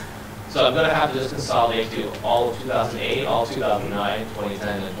here. So I'm going to have to just consolidate to all of 2008, all of 2009,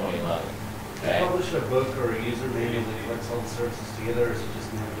 2010, and 2011. Okay? Do you publish a book or a user manual that collects all the services together, or is it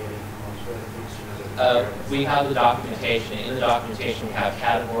just navigating we have the documentation. In the documentation, we have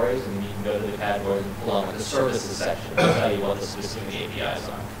categories, and you can go to the categories and pull on the services section. It'll tell you what the specific APIs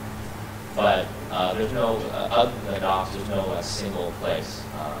are. But there's no, other than the docs, there's no single place.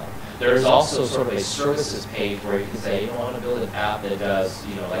 There's also sort of a services page where you can say, I want to build an app that does,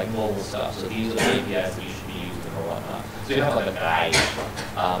 like mobile stuff. So these are the APIs that you should be using or whatnot. So you have like a guide,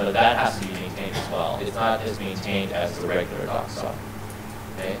 but that has to be maintained as well. It's not as maintained as the regular doc stuff.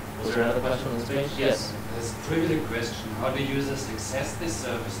 Okay. Was there another question on this page? Yes. There's a trivial question. How do users access this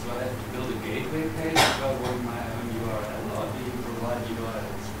service? Do I have to build a gateway page? Do I want my own URL, or do you provide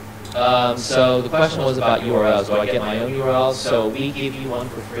URLs? So the question was about URLs. Do I get my own URLs? So we give you one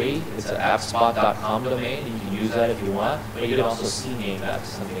for free. It's an appspot.com domain. You can use that if you want, but you can also CNAME that to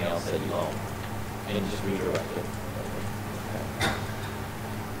something else that you own and just redirect it. Okay.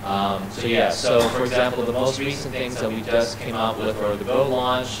 So yeah, so for example, the most recent things that we just came out with are the Go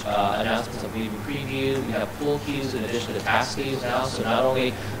launch announcements that we've previewed. We have pull queues in addition to task queues now. So not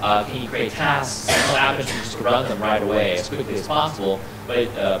only can you create tasks, app engines to run them right away as quickly as possible, but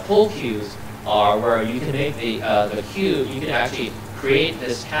pull queues are where you can make the queue. You can actually create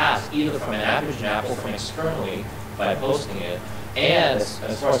this task either from an app engine app or from externally by posting it. And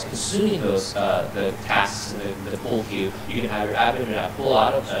as far as consuming those the tasks in the pull queue, you can have your app engine app pull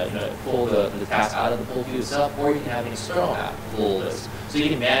out of pull the task out of the pull queue itself, or you can have an external app pull this. So you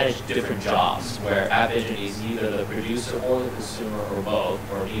can manage different jobs where app engine is either the producer or the consumer or both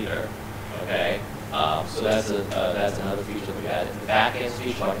or neither. Okay, so that's another feature that we added. The backend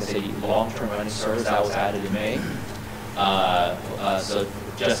feature, like I said, long-term running service that was added in May. So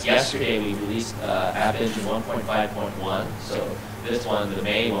just yesterday we released App Engine 1.5.1. So this one, the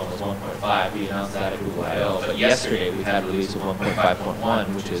May one, was 1.5. We announced that at Google I/O. But yesterday we had release of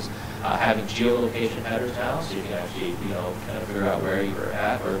 1.5.1, which is having geolocation headers now, so you can actually, kind of figure out where you're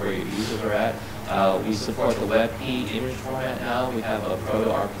at or where your users are at. We support the WebP image format now. We have a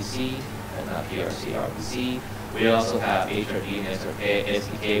Proto RPC and not PRC RPC. We also have HRD and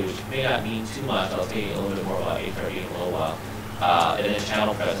SDK, which may not mean too much. I'll tell you a little bit more about HRD in a little while. And then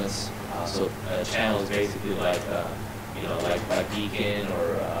channel presence. So a channel is basically like, like Beacon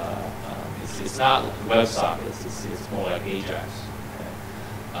or it's not WebSockets. It's more like Ajax.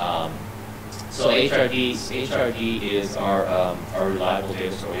 Okay. So HRD is our reliable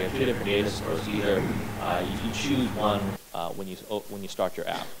data store. We have two different data stores. Either you choose one when you start your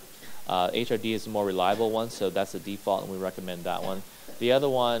app. HRD is the more reliable one, so that's the default, and we recommend that one. The other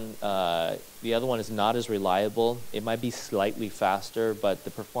one is not as reliable. It might be slightly faster, but the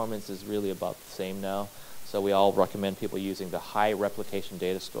performance is really about the same now. So we all recommend people using the high replication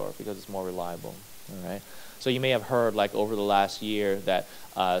data store because it's more reliable. All right. So you may have heard, like over the last year, that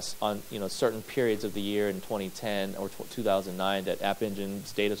on certain periods of the year in 2010 or 2009, that App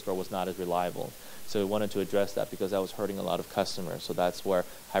Engine's data store was not as reliable. So we wanted to address that because that was hurting a lot of customers. So that's where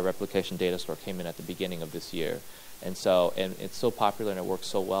high replication data store came in at the beginning of this year. And it's so popular and it works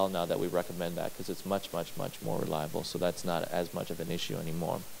so well now that we recommend that because it's much, much, much more reliable. So that's not as much of an issue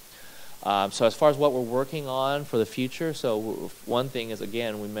anymore. So as far as what we're working on for the future, so one thing is,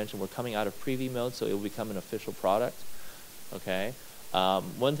 again, we mentioned we're coming out of preview mode, so it will become an official product. Okay.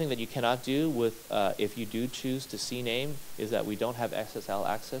 One thing that you cannot do with if you do choose to CNAME is that we don't have SSL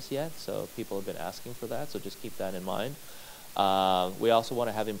access yet, so people have been asking for that, so just keep that in mind. We also want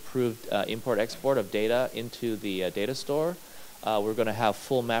to have improved import-export of data into the data store. We're going to have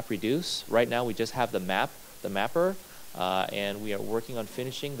full map reduce. Right now we just have the mapper, and we are working on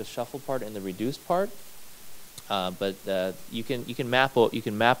finishing the shuffle part and the reduce part. But you can map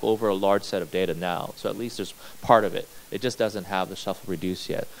over a large set of data now, so at least there's part of it. It just doesn't have the shuffle reduce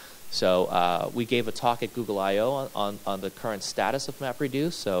yet. So we gave a talk at Google I/O on the current status of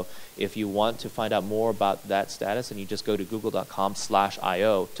MapReduce. So if you want to find out more about that status, and you just go to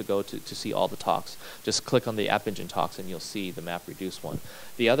google.com/IO to go to see all the talks. Just click on the App Engine talks, and you'll see the MapReduce one.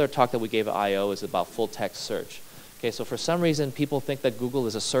 The other talk that we gave at I/O is about full text search. Okay, so for some reason people think that Google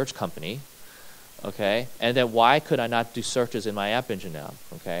is a search company. Okay, and then why could I not do searches in my App Engine now?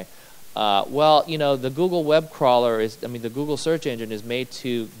 Okay, well, the Google web crawler the Google search engine is made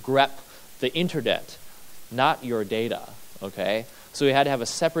to grep the internet, not your data. Okay, so we had to have a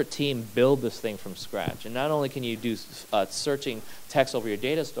separate team build this thing from scratch. And not only can you do searching text over your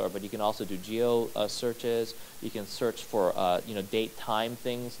data store, but you can also do geo searches. You can search for date, time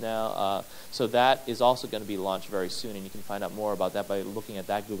things now. So that is also going to be launched very soon, and you can find out more about that by looking at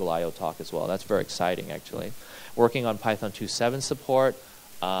that Google I/O talk as well. That's very exciting, actually. Working on Python 2.7 support.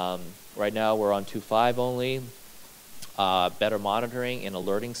 Right now we're on 2.5 only. Better monitoring and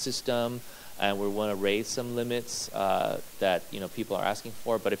alerting system, and we want to raise some limits that people are asking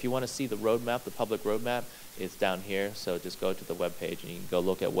for. But if you want to see the roadmap, the public roadmap, it's down here. So just go to the web page and you can go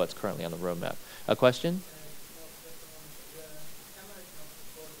look at what's currently on the roadmap. A question?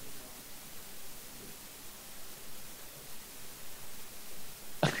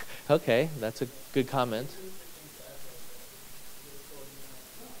 Okay, that's a good comment.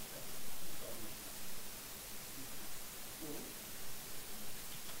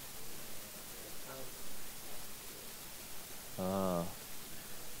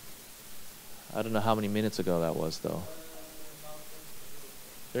 I don't know how many minutes ago that was, though.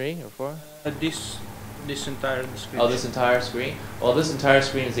 3 or 4? This entire screen. Oh, this entire screen? Well, this entire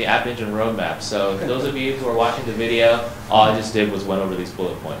screen is the App Engine roadmap. So those of you who are watching the video, all I just did was went over these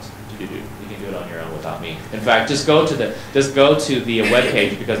bullet points. You can do it on your own without me. In fact, just go to the web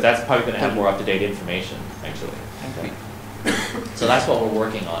page because that's probably going to have more up-to-date information, actually. Okay. So that's what we're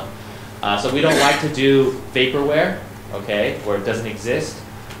working on. So we don't like to do vaporware, okay, where it doesn't exist.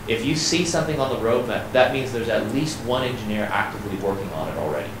 If you see something on the roadmap, that means there's at least one engineer actively working on it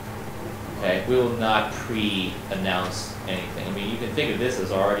already. Okay, we will not pre-announce anything. I mean, you can think of this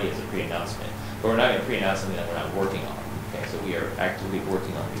as already as a pre-announcement, but we're not going to pre-announce something that we're not working on. Okay, so we are actively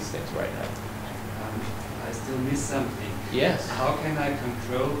working on these things right now. I still miss something. Yes. How can I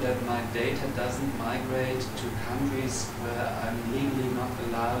control that my data doesn't migrate to countries where I'm legally not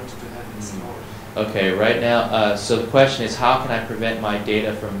allowed to have it stored? Okay, right now, so the question is, how can I prevent my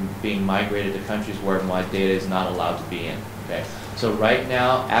data from being migrated to countries where my data is not allowed to be in? Okay, so right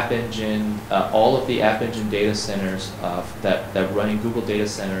now, App Engine, all of the App Engine data centers that run in Google data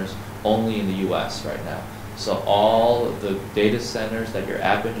centers only in the US right now. So all of the data centers that your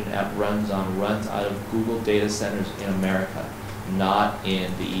App Engine app runs on runs out of Google data centers in America, not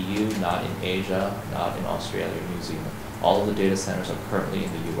in the EU, not in Asia, not in Australia or New Zealand. All of the data centers are currently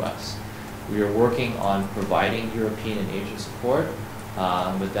in the US. We are working on providing European and Asian support,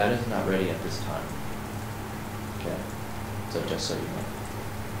 but that is not ready at this time. Okay, so just so you know.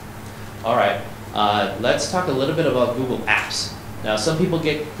 All right, let's talk a little bit about Google Apps. Now, some people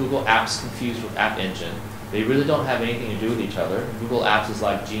get Google Apps confused with App Engine. They really don't have anything to do with each other. Google Apps is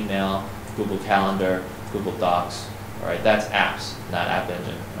like Gmail, Google Calendar, Google Docs. All right, that's apps, not App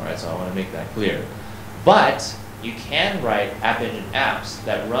Engine. All right, so I want to make that clear. But you can write App Engine apps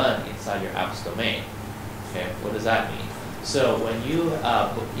that run inside your apps domain. Okay, what does that mean? So when you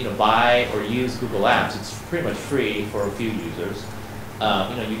buy or use Google Apps, it's pretty much free for a few users.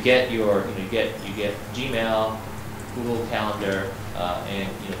 You get Gmail, Google Calendar, and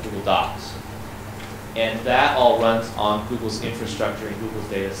Google Docs. And that all runs on Google's infrastructure and Google's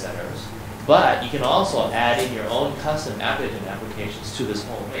data centers. But you can also add in your own custom App Engine applications to this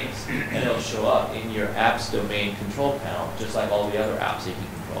home base, and it'll show up in your app's domain control panel, just like all the other apps that you can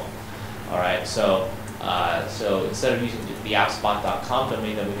control. All right, so instead of using the appspot.com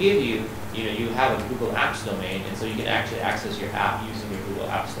domain that we give you, you have a Google Apps domain, and so you can actually access your app using your Google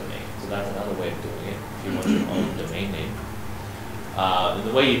Apps domain. So that's another way of doing it if you want your own domain name. And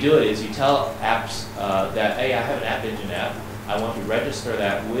the way you do it is you tell apps that, hey, I have an App Engine app. I want to register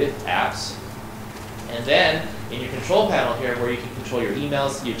that with apps. And then in your control panel here, where you can control your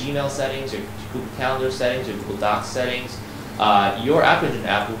emails, your Gmail settings, your Google Calendar settings, your Google Docs settings, your App Engine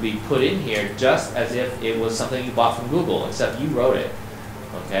app will be put in here just as if it was something you bought from Google, except you wrote it.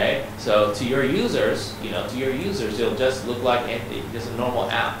 Okay, so to your users, it'll just look like just a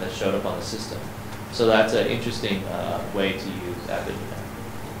normal app that showed up on the system. So that's an interesting way to use App Engine app.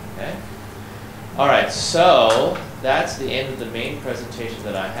 Okay. All right, so that's the end of the main presentation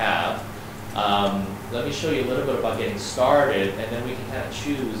that I have. Let me show you a little bit about getting started, and then we can kind of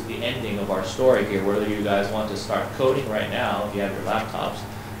choose the ending of our story here, whether you guys want to start coding right now, if you have your laptops.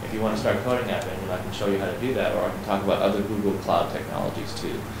 If you want to start coding App Engine, I can show you how to do that, or I can talk about other Google Cloud technologies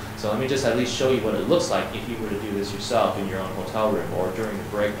too. So let me just at least show you what it looks like if you were to do this yourself in your own hotel room or during the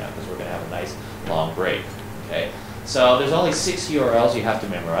break now, because we're going to have a nice long break. Okay. So there's only 6 URLs you have to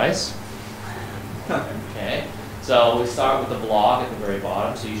memorize. Okay. So we start with the blog at the very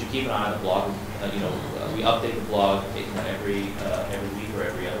bottom. So you should keep an eye on the blog. We update the blog every week or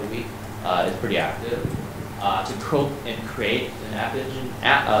every other week. It's pretty active. To code and create an App Engine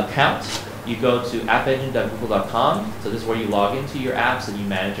account, you go to appengine.google.com. So this is where you log into your apps and you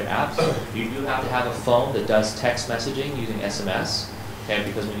manage your apps. You do have to have a phone that does text messaging using SMS, okay,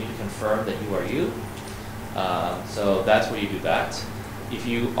 because we need to confirm that you are you. So that's where you do that. If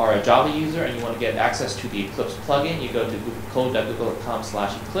you are a Java user and you want to get access to the Eclipse plugin, you go to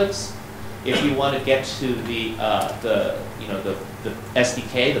code.google.com/Eclipse. If you want to get to the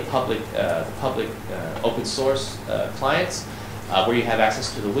SDK, the public open source clients, where you have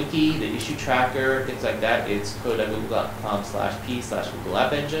access to the wiki, the issue tracker, things like that, it's code.google.com/p/Google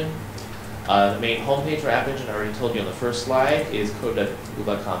App Engine. The main homepage for App Engine, I already told you on the first slide, is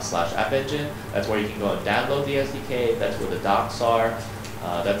code.google.com/App Engine. That's where you can go and download the SDK. That's where the docs are.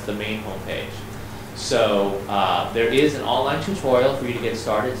 That's the main homepage. So there is an online tutorial for you to get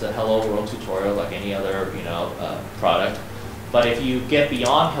started. It's a Hello World tutorial like any other product. But if you get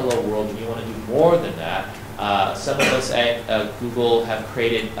beyond Hello World and you want to do more than that, some of us at Google have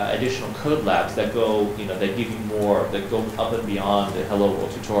created additional code labs that go, that give you more, that go up and beyond the Hello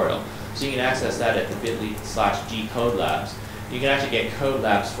World tutorial. So you can access that at the bit.ly/G Code Labs. You can actually get code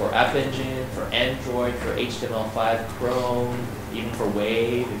labs for App Engine, for Android, for HTML5, Chrome, even for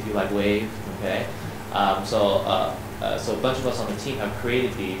Wave, if you like Wave, okay? so a bunch of us on the team have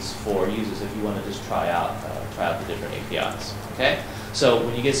created these for users if you want to just try out the different APIs. Okay. So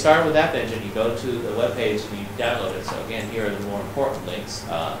when you get started with App Engine, you go to the web page and you download it. So again, here are the more important links.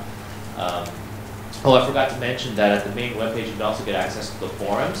 Oh, I forgot to mention that at the main web page, you can also get access to the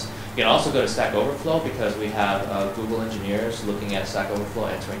forums. You can also go to Stack Overflow because we have Google engineers looking at Stack Overflow,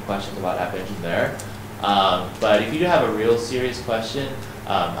 answering questions about App Engine there. But if you do have a real serious question,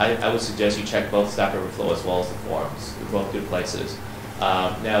 I would suggest you check both Stack Overflow as well as the forums. They're both good places.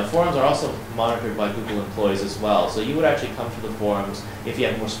 Now, forums are also monitored by Google employees as well. So you would actually come to the forums if you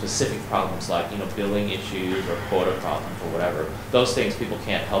have more specific problems like billing issues or quota problems or whatever. Those things people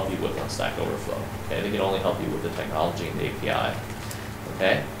can't help you with on Stack Overflow. Okay, they can only help you with the technology and the API.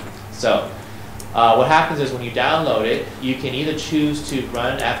 Okay, so what happens is when you download it, you can either choose to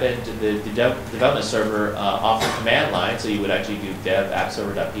run App Engine, the development server off the command line, so you would actually do dev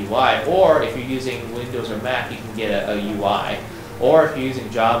appserver.py, or if you're using Windows or Mac, you can get a UI. Or if you're using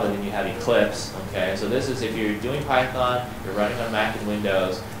Java, then you have Eclipse. Okay, so this is if you're doing Python, you're running on Mac and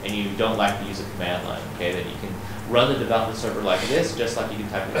Windows, and you don't like to use a command line. Okay, then you can run the development server like this, just like you can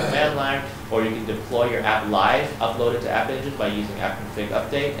type in a command line, or you can deploy your app live, upload it to App Engine by using appconfig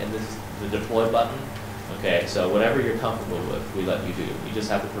update, and this is the deploy button. Okay, so whatever you're comfortable with, we let you do. You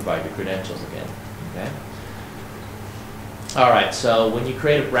just have to provide your credentials again. Okay. All right, so when you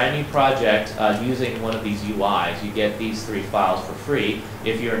create a brand new project using one of these UIs, you get these 3 files for free.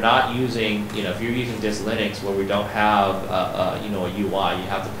 If you're not using, if you're using this Linux where we don't have, a UI, you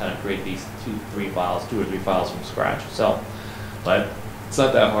have to kind of create these 2 or 3 files from scratch yourself. But it's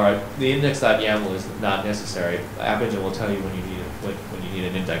not that hard. The index.yaml is not necessary. App Engine will tell you when you need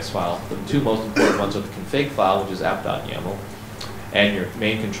an index file. The 2 most important ones are the config file, which is app.yaml, and your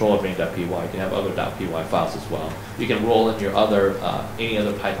main controller main.py. You can have other .py files as well. You can roll in your any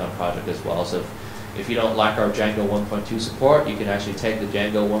other Python project as well. So if you don't like our Django 1.2 support, you can actually take the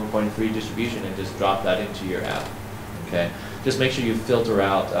Django 1.3 distribution and just drop that into your app. Okay. Just make sure you filter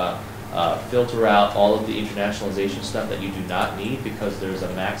out all of the internationalization stuff that you do not need, because there's a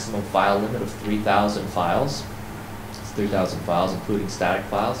maximum file limit of 3,000 files. It's 3,000 files, including static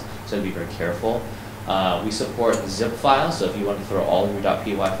files. So be very careful. We support zip files, so if you want to throw all of your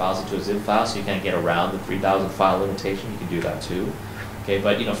 .py files into a zip file so you can get around the 3,000 file limitation, you can do that too. Okay,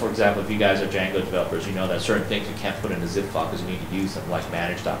 but for example, if you guys are Django developers, you know that certain things you can't put in a zip file because you need to use them, like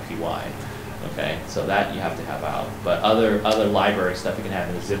manage.py. Okay, so that you have to have out. But other library stuff you can have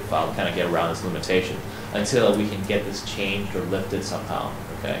in a zip file to kind of get around this limitation until we can get this changed or lifted somehow.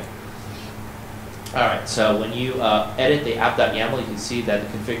 Okay. All right, so when you edit the app.yaml, you can see that the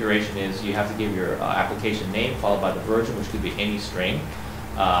configuration is you have to give your application name followed by the version, which could be any string.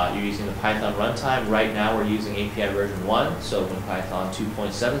 You're using the Python runtime. Right now we're using API version 1, so when Python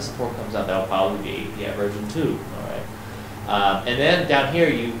 2.7 support comes out, that'll probably be API version 2. All right. And then down here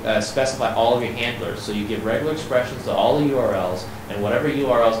you specify all of your handlers. So you give regular expressions to all the URLs, and whatever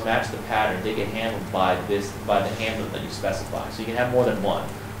URLs match the pattern, they get handled by the handler that you specify. So you can have more than one.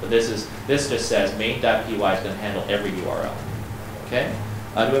 But this just says main.py is going to handle every URL. Okay?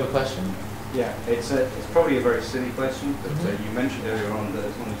 Do we have a question? Yeah, it's probably a very silly question, but you mentioned earlier on that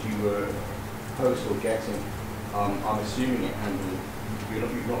as long as you were post or getting, I'm assuming it handled.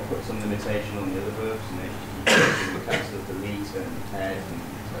 You've not put some limitation on the other verbs, and you cancel delete and add.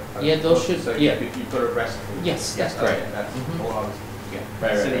 And yeah, those should. So yeah, you put a RESTful. Yes, that's correct. Okay, that's all I was. Yeah,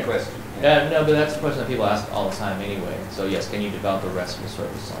 right, silly right. question. No, but that's a question that people ask all the time anyway. So yes, can you develop a RESTful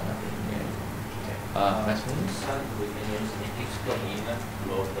service on that? Yeah. Next one. We can use the X plugin to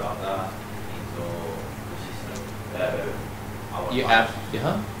load data into the system. You have,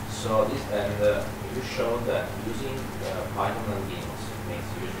 So this you showed that using Python and games makes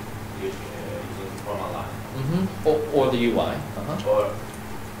using formal line. Or the UI. Or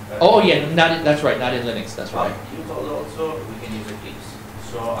oh yeah, that's right. Not in Linux. That's right. You told also we can use Eclipse.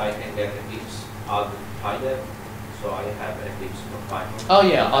 So I can get Eclipse out of PyDev. So I have Eclipse for Python. Oh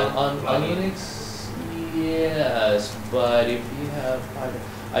yeah, on Linux, yes. But if you have PyDev,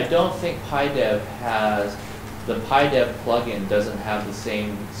 I don't think PyDev has. The PyDev plugin doesn't have the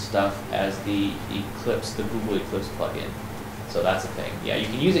same stuff as the Eclipse, the Google Eclipse plugin. So that's the thing. Yeah, you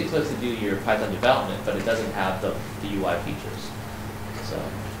can use Eclipse to do your Python development, but it doesn't have the UI features. So,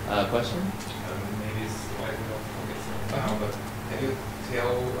 question? Maybe it's slightly off focus now, but can you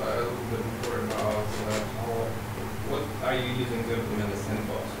tell a little bit more about what are you using to implement the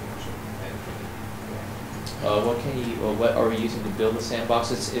sandbox function? What are we using to build the sandbox?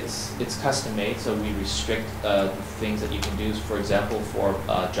 It's custom made, so we restrict the things that you can do. For example, for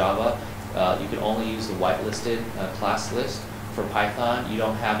Java, you can only use the whitelisted class list. For Python, you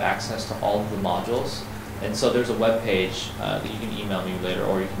don't have access to all of the modules. And so there's a web page that you can email me later,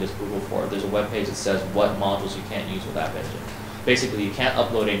 or you can just Google for it. There's a web page that says what modules you can't use with App Engine. Basically, you can't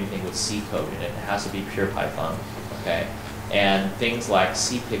upload anything with C code in it. It has to be pure Python. Okay. And things like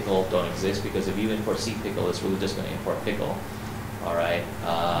cpickle don't exist, because if you import cpickle, it's really just going to import pickle. All right.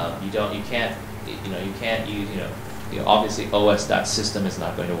 You can't use, obviously os.system is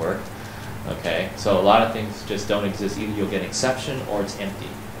not going to work. Okay. So a lot of things just don't exist. Either you'll get an exception or it's empty.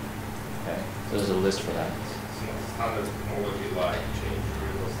 Okay. So there's a list for that. It's not a technology like change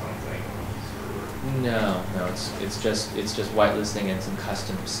root or something on the server. No, it's just whitelisting and some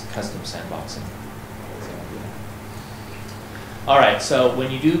custom sandboxing. All right, so when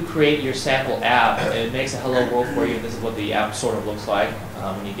you do create your sample app, it makes a hello world for you. This is what the app sort of looks like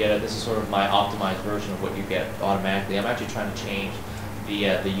when you get it. This is sort of my optimized version of what you get automatically. I'm actually trying to change the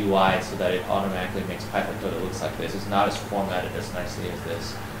UI so that it automatically makes Python code that looks like this. It's not as formatted as nicely as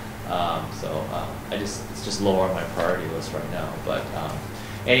this. It's just lower on my priority list right now. But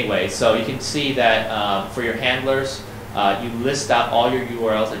anyway, so you can see that for your handlers, you list out all your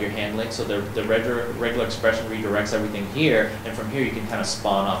URLs that you're handling. So the regular expression redirects everything here, and from here you can kind of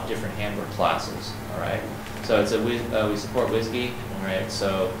spawn off different handler classes. All right. So it's we support WSGI. All right.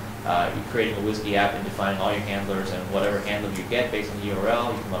 So you're creating a WSGI app and defining all your handlers, and whatever handler you get based on the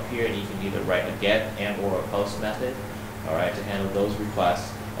URL, you come up here and you can either write a get and or a post method. All right, to handle those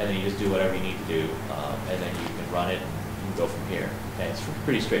requests, and then you just do whatever you need to do, and then you can run it and you can go from here. Okay, it's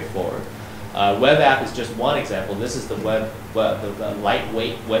pretty straightforward. Web app is just one example. This is the the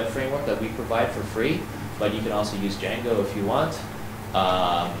lightweight web framework that we provide for free, but you can also use Django if you want.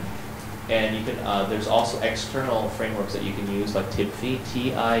 And you can there's also external frameworks that you can use, like Tipfy,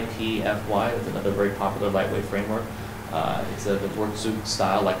 T-I-P-F-Y. That's another very popular lightweight framework. It's the Wordzook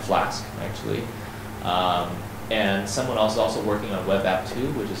style, like Flask, actually. And someone else is also working on Web App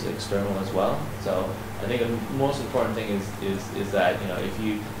 2, which is external as well. So I think the most important thing is that if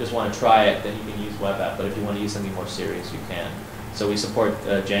you just want to try it, then you can use Web App. But if you want to use something more serious, you can. So we support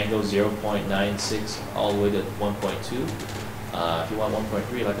Django 0.96 all the way to 1.2. If you want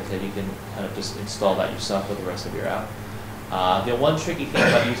 1.3, like I said, you can kind of just install that yourself with the rest of your app. The one tricky thing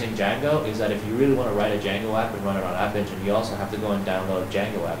about using Django is that if you really want to write a Django app and run it on App Engine, you also have to go and download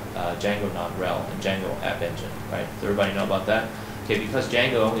Django app, Django non-rel, and Django App Engine, right? Does everybody know about that? Okay, because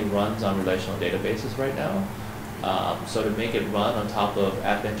Django only runs on relational databases right now, so to make it run on top of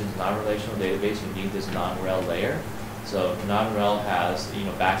App Engine's non-relational database, you need this non-rel layer. So non-rel has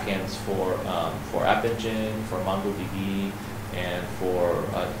backends for App Engine, for MongoDB, and for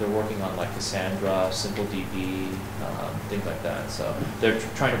they're working on like Cassandra, SimpleDB, things like that. So they're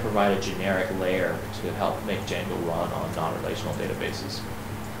trying to provide a generic layer to help make Django run on non-relational databases.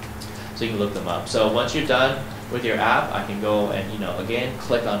 So you can look them up. So once you're done with your app, I can go and again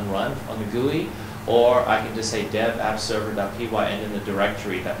click on Run on the GUI, or I can just say dev appserver.py and in the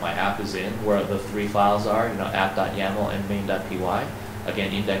directory that my app is in, where the three files are, app.yaml and main.py.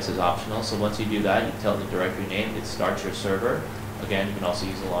 Again, index is optional, so once you do that, you tell the directory name, it starts your server. Again, you can also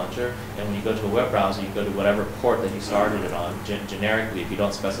use the launcher. And when you go to a web browser, you go to whatever port that you started it on. Generically, if you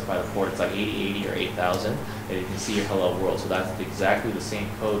don't specify the port, it's like 8080 or 8000, and you can see your hello world. So that's exactly the same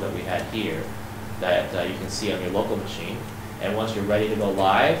code that we had here that you can see on your local machine. And once you're ready to go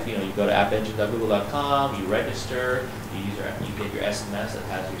live, you go to appengine.google.com, you register, you get your SMS that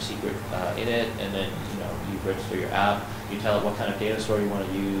has your secret in it, and then you register your app. You tell it what kind of data store you want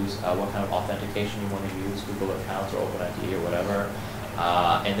to use, what kind of authentication you want to use, Google accounts or OpenID or whatever,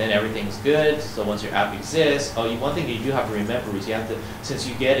 and then everything's good. So once your app exists, one thing that you do have to remember is you have to, since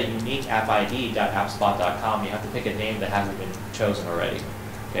you get a unique app ID.appspot.com, you have to pick a name that hasn't been chosen already.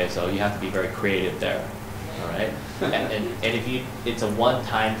 Okay, so you have to be very creative there. All right, and if it's a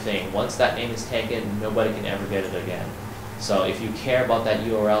one-time thing. Once that name is taken, nobody can ever get it again. So if you care about that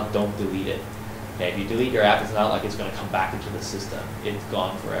URL, don't delete it. Okay, if you delete your app, it's not like it's going to come back into the system. It's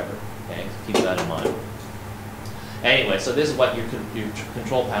gone forever. Okay, so keep that in mind. Anyway, so this is what your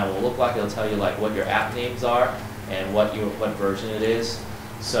control panel will look like. It'll tell you like what your app names are and what version it is.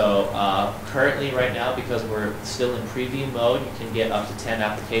 So currently, right now, because we're still in preview mode, you can get up to 10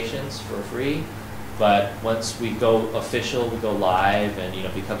 applications for free. But once we go official, we go live, and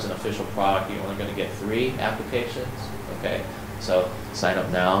it becomes an official product, you're only going to get 3 applications. Okay, so sign up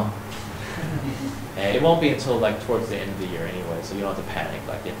now. And it won't be until like towards the end of the year anyway, so you don't have to panic.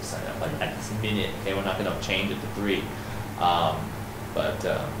 Like you have to sign up like at this minute. Okay, we're not going to change it to 3.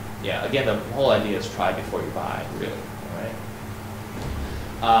 Yeah, again, the whole idea is try before you buy, really. All right.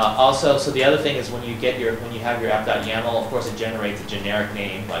 Also, so the other thing is when you have your app.yaml, of course it generates a generic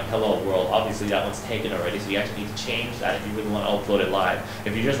name like hello world. Obviously that one's taken already, so you actually need to change that if you really want to upload it live.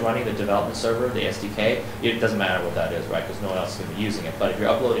 If you're just running the development server, the SDK, it doesn't matter what that is, right? Because no one else is going to be using it. But if you're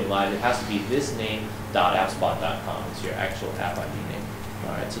uploading live, it has to be this name.appspot.com. It's your actual app ID name.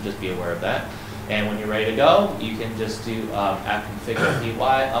 All right, so just be aware of that. And when you're ready to go, you can just do app configure py,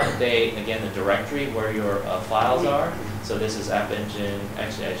 update, again, the directory where your files are. So this is App Engine.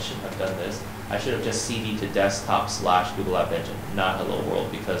 Actually, I shouldn't have done this. I should have just cd to desktop / Google App Engine, not hello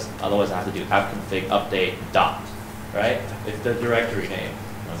world, because otherwise I have to do app config update dot, right? It's the directory name,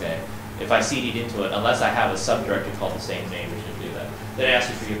 okay? If I cd'd into it, unless I have a subdirectory called the same name, we should do that. Then it asks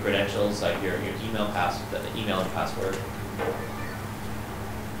you for your credentials, like your email and password.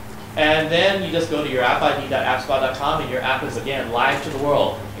 And then you just go to your appid.appspot.com and your app is again live to the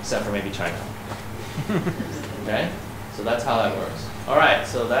world, except for maybe China. Okay? So that's how that works. All right,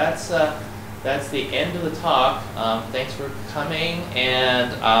 so that's the end of the talk. Thanks for coming,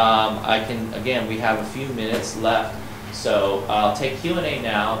 and again, we have a few minutes left, so I'll take Q&A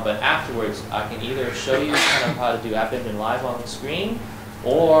now, but afterwards I can either show you kind of how to do App Engine live on the screen,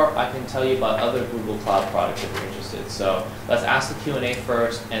 or I can tell you about other Google Cloud products if you're interested. So let's ask the Q&A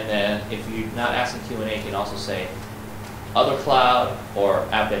first, and then if you're not asking Q&A, you can also say other cloud or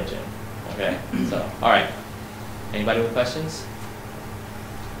App Engine. Okay, so, all right. Anybody with questions?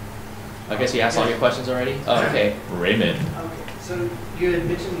 I guess you asked all your questions already? Oh, okay, Raymond. Okay, so you had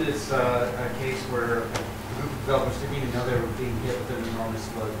mentioned this case where a group of developers didn't even know they were being hit with an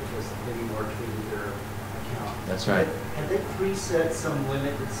enormous load because they didn't work with their account. That's right. Had they preset some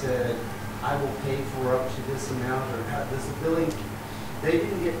limit that said, I will pay for up to this amount, or how does the billing, they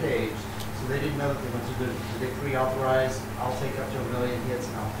didn't get paid, so they didn't know that they went to did they pre-authorize, I'll take up to 1 million hits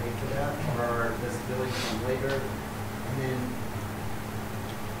and I'll pay for that, or does the billing come later? And then,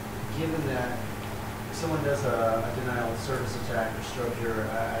 given that if someone does a denial of service attack or stroke your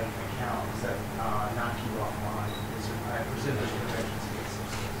account, does that knock you offline? I presume there's protections against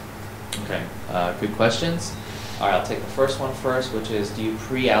this. Okay, good questions. All right, I'll take the first one first, which is, do you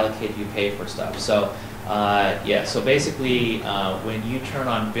pre-allocate, do you pay for stuff? So, yeah, so basically, when you turn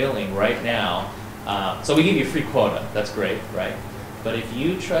on billing right now, so we give you a free quota, that's great, right? But if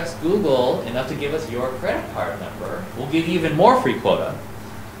you trust Google enough to give us your credit card number, we'll give you even more free quota,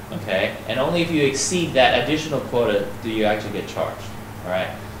 okay? And only if you exceed that additional quota do you actually get charged, all right?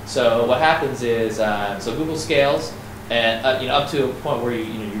 So what happens is, so Google scales, and up to a point where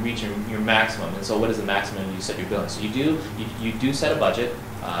you reach your maximum. And so what is the maximum you set your billing? So you do set a budget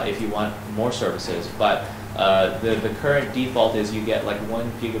if you want more services, but the current default is you get like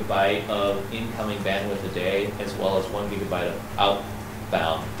 1 gigabyte of incoming bandwidth a day, as well as 1 gigabyte of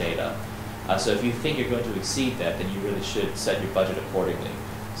outbound data. So if you think you're going to exceed that, then you really should set your budget accordingly.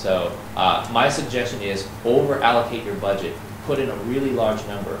 So my suggestion is over allocate your budget, put in a really large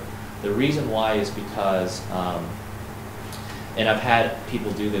number. The reason why is because, and I've had people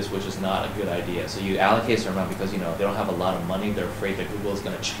do this, which is not a good idea. So you allocate a certain amount because they don't have a lot of money. They're afraid that Google is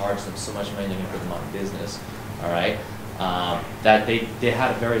going to charge them so much money they're going to put them out of business. All right, that they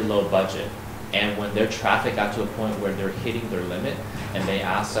had a very low budget, and when their traffic got to a point where they're hitting their limit, and they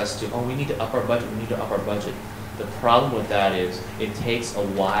asked us to, we need to up our budget. We need to up our budget. The problem with that is it takes a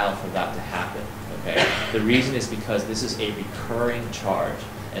while for that to happen. Okay, the reason is because this is a recurring charge.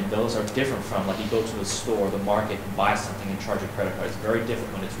 And those are different from, like you go to the store, the market, and buy something and charge a credit card. It's very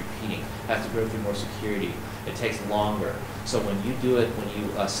different when it's repeating. It has to go through more security. It takes longer. So when you do it, when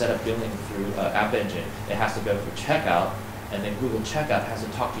you set up billing through App Engine, it has to go through checkout, and then Google Checkout has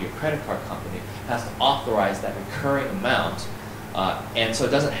to talk to your credit card company, has to authorize that recurring amount, and so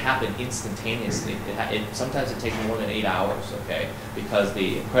it doesn't happen instantaneously. Sometimes it takes more than 8 hours, okay, because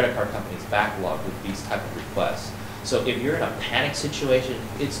the credit card company is backlogged with these type of requests. So if you're in a panic situation,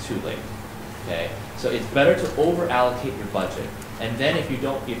 it's too late, okay? So it's better to over allocate your budget. And then if you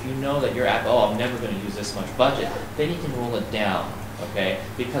know that you're at, I'm never going to use this much budget, then you can roll it down, okay?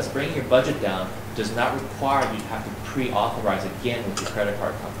 Because bringing your budget down does not require you to have to pre-authorize again with your credit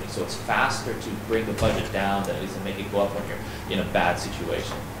card company. So it's faster to bring the budget down than it is to make it go up when you're in a bad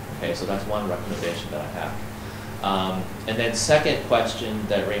situation, okay? So that's one recommendation that I have. And then second question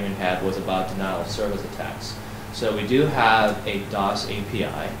that Raymond had was about denial of service attacks. So we do have a DOS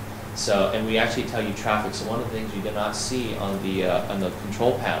API, and we actually tell you traffic. So one of the things you did not see on the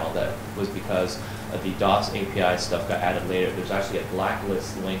control panel that was because the DOS API stuff got added later. There's actually a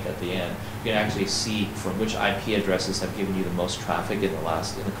blacklist link at the end. You can actually see from which IP addresses have given you the most traffic in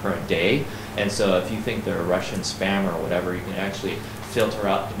the current day. And so if you think they're a Russian spam or whatever, you can actually filter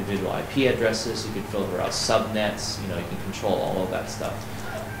out individual IP addresses. You can filter out subnets. You can control all of that stuff.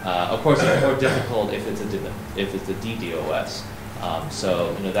 Of course, it's more difficult if it's a DDoS.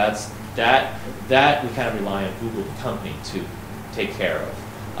 So that we kind of rely on Google, the company, to take care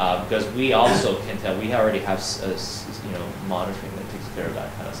of, because we also can tell we already have monitoring that takes care of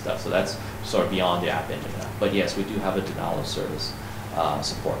that kind of stuff. So that's sort of beyond the App Engine now. But yes, we do have a denial of service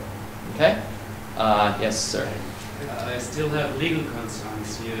support. Okay. Yes, sir. I still have legal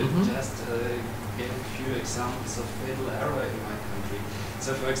concerns. You just gave a few examples of fatal error in my country.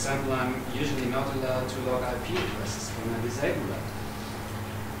 So, for example, I'm usually not allowed to log IP addresses when I disable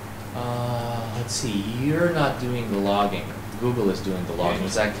that. Let's see. You're not doing the logging. Google is doing the logging.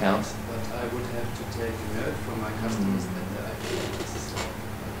 Does that count? But I would have to take a note from my customers that the IP address is logged.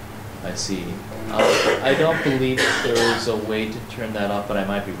 I see. I don't believe there is a way to turn that off, but I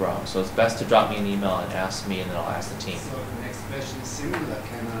might be wrong. So it's best to drop me an email and ask me, and then I'll ask the team. So the next question is similar.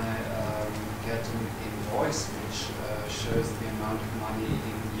 Can I get an invoice which shows the amount of money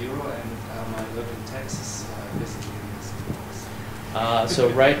in euro and my local taxes visited in this invoice? So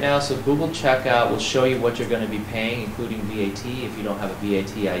right now, Google Checkout will show you what you're going to be paying, including VAT, if you don't have a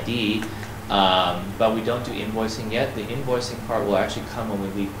VAT ID. But we don't do invoicing yet. The invoicing part will actually come when we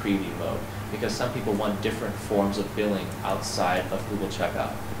leave preview mode, because some people want different forms of billing outside of Google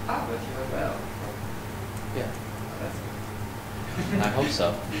Checkout. Ah, but you have well. Yeah, Oh, that's good. I hope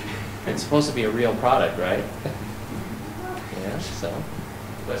so. It's supposed to be a real product, right? Yeah, so,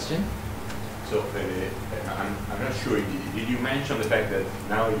 question? So, I'm not sure, did you mention the fact that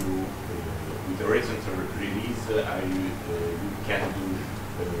now you, with the recent release, you can do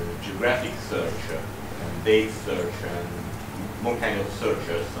geographic search, and date search, and more kind of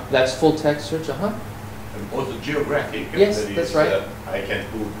searches? That's full text search, And also geographic. Yes, that that's is, right. I can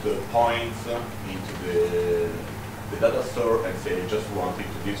put points into the data store and say, I just want it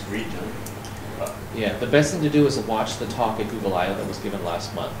to this region. Yeah, the best thing to do is to watch the talk at Google I/O that was given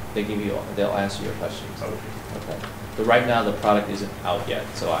last month. They'll answer your questions. Okay. But right now the product isn't out yet,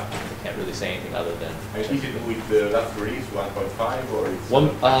 so I can't really say anything other than. And is it with the last release 1.5 or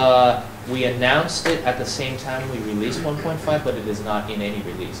it's We announced it at the same time we released 1.5, but it is not in any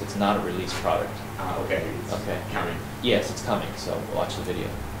release. It's not a release product. okay, it's Okay. coming. Yes, it's coming. So watch the video.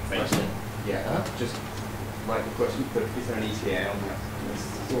 Thank Question? Yeah, Huh? just like the question, but is there an ETA on that?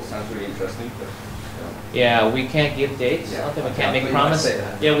 This all sounds really interesting, but Yeah, we can't give dates. Yeah. We Okay, can't make you might promises. say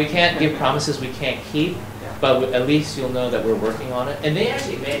that. Yeah, we can't give promises we can't keep. But at least you'll know that we're working on it. And they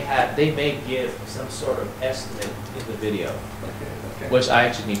actually may give some sort of estimate in the video, okay. which I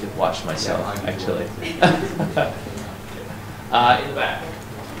actually need to watch myself, Yeah, I need to actually. In the back.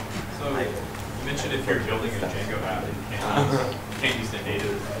 So you mentioned if you're building a Django app, you can't use the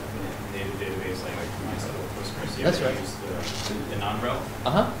native database like MySQL or Postgres. You have That's to right. use the non-rel.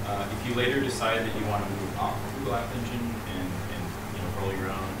 If you later decide that you want to move off Google App Engine and roll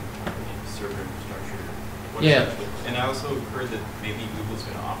your own server infrastructure. Yeah. And I also heard that maybe Google's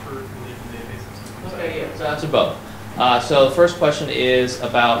going to offer relational databases. Okay, yeah, so answer both. So the first question is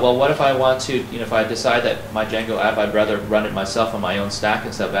about, well, what if I want to, if I decide that my Django app, I'd rather run it myself on my own stack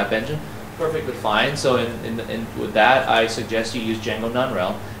instead of App Engine? Perfectly fine. So with that, I suggest you use Django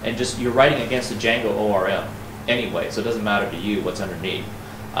non-rel, and you're writing against the Django ORM anyway, so it doesn't matter to you what's underneath.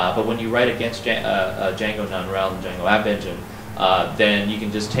 But when you write against Django non-rel and Django App Engine, then you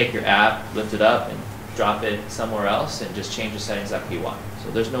can just take your app, lift it up, and drop it somewhere else and just change the settings that you want. So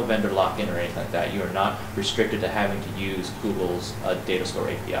there's no vendor lock-in or anything like that. You are not restricted to having to use Google's data store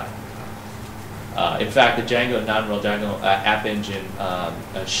API. In fact, the Django non-rel Django App Engine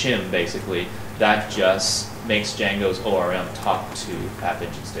shim, basically, that just makes Django's ORM talk to App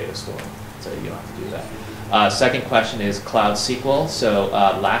Engine's data store. So you don't have to do that. Second question is Cloud SQL. So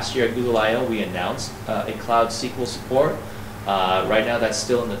last year at Google I/O, we announced a Cloud SQL support. Right now, that's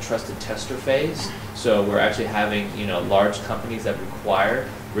still in the trusted tester phase. So we're actually having large companies that require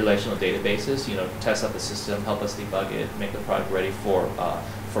relational databases, test out the system, help us debug it, make the product ready for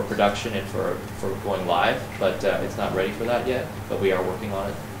production and for going live. But it's not ready for that yet. But we are working on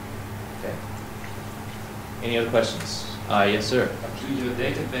it. Okay. Any other questions? Yes, sir. Do your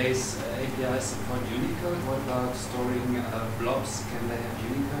database APIs support Unicode? What about storing blobs? Can they have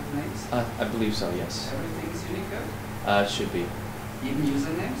Unicode names? I believe so. Yes. Everything is Unicode? It should be. Even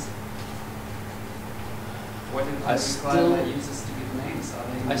usernames? What if I require my users to give names? Are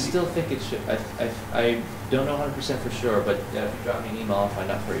they I unique? still think it should. I don't know 100% for sure, but if you drop me an email, I'll find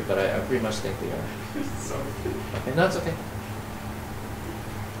out for you. But I pretty much think they are. Sorry. Okay, no, it's okay.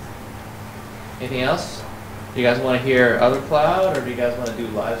 Anything else? Do you guys want to hear other cloud, or do you guys want to do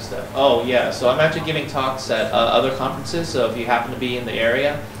live stuff? Oh yeah, so I'm actually giving talks at other conferences. So if you happen to be in the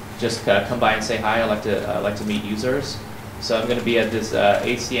area, just come by and say hi. I like to meet users. So I'm going to be at this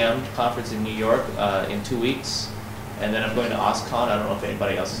ACM conference in New York in 2 weeks. And then I'm going to OSCON. I don't know if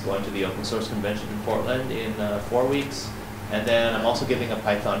anybody else is going to the open source convention in Portland in 4 weeks. And then I'm also giving a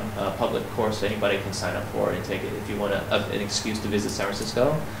Python public course anybody can sign up for and take it if you want an excuse to visit San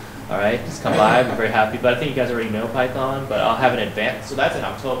Francisco. All right, just come by. I'm very happy. But I think you guys already know Python, but I'll have an advanced. So that's in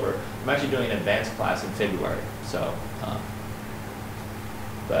October. I'm actually doing an advanced class in February. So,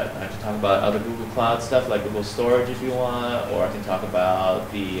 but I can talk about other Google Cloud stuff like Google Storage if you want, or I can talk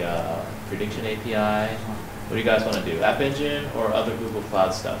about the prediction API. What do you guys want to do? App Engine or other Google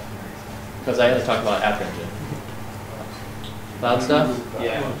Cloud stuff? Because I only talk about App Engine. Cloud stuff?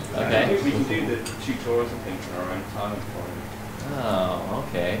 Yeah. Okay. We can do the tutorials and things in our own time. Oh,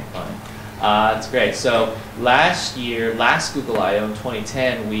 okay, fine. That's great. So last Google I/O in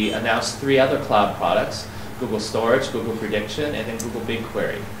 2010, we announced 3 other cloud products: Google Storage, Google Prediction, and then Google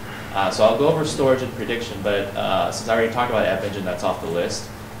BigQuery. So I'll go over storage and prediction, but since I already talked about App Engine, that's off the list.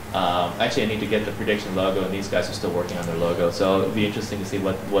 Actually, I need to get the prediction logo, and these guys are still working on their logo, so it'll be interesting to see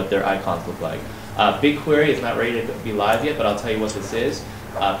what their icons look like. BigQuery is not ready to be live yet, but I'll tell you what this is.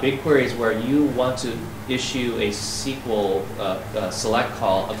 BigQuery is where you want to issue a SQL select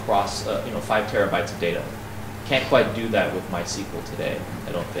call across 5 terabytes of data. Can't quite do that with MySQL today,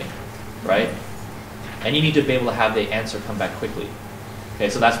 I don't think, right? And you need to be able to have the answer come back quickly. Okay,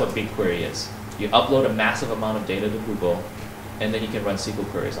 so that's what BigQuery is. You upload a massive amount of data to Google, and then you can run SQL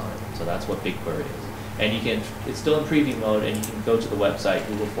queries on it. So that's what BigQuery is. And you can, it's still in preview mode, and you can go to the website,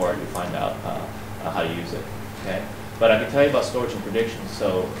 Google for it, to find out how to use it. Okay. But I can tell you about storage and prediction.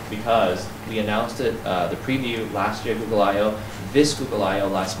 So because we announced it, the preview last year, Google I/O, this Google I/O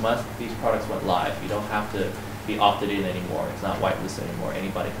last month, these products went live. You don't have to be opted in anymore. It's not whitelisted anymore.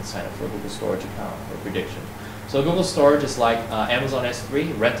 Anybody can sign up for a Google Storage account for prediction. So Google Storage is like Amazon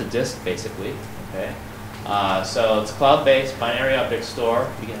S3, rent a disk basically. Okay. So it's cloud-based binary object store.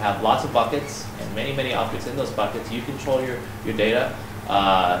 You can have lots of buckets and many, many objects in those buckets. You control your data.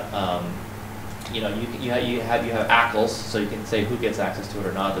 You have ACLs, so you can say who gets access to it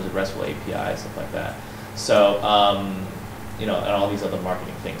or not. There's a RESTful API, stuff like that. So, and all these other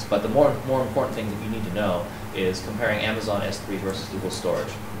marketing things. But the more important thing that you need to know is comparing Amazon S3 versus Google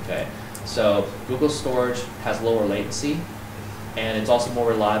Storage. Okay, so Google Storage has lower latency, and it's also more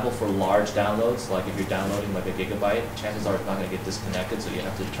reliable for large downloads. Like if you're downloading like a gigabyte, chances are it's not going to get disconnected, so you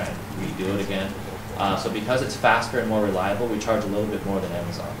have to try and redo it again. So because it's faster and more reliable, we charge a little bit more than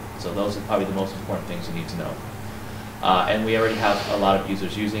Amazon. So those are probably the most important things you need to know. And we already have a lot of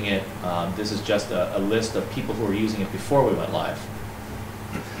users using it. This is just a list of people who were using it before we went live.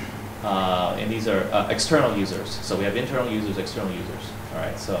 And these are external users. So we have internal users, external users. All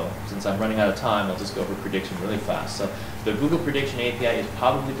right, so since I'm running out of time, I'll just go over prediction really fast. So the Google Prediction API is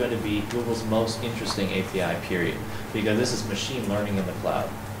probably going to be Google's most interesting API, period, because this is machine learning in the cloud.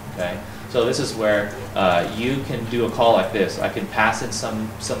 Okay, so this is where you can do a call like this. I can pass in some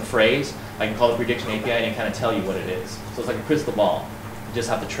phrase. I can call the prediction API and kind of tell you what it is. So it's like a crystal ball. You just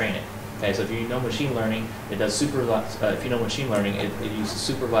have to train it. Okay, so if you know machine learning, it does supervised. If you know machine learning, it uses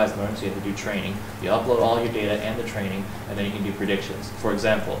supervised learning. So you have to do training. You upload all your data and the training, and then you can do predictions. For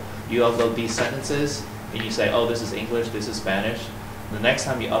example, you upload these sentences, and you say, "Oh, this is English. This is Spanish." The next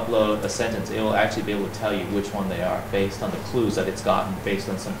time you upload a sentence, it will actually be able to tell you which one they are based on the clues that it's gotten, based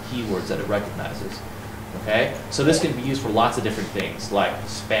on some keywords that it recognizes. Okay? So this can be used for lots of different things, like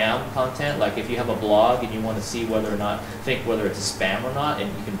spam content. Like if you have a blog and you want to see whether it's a spam or not, and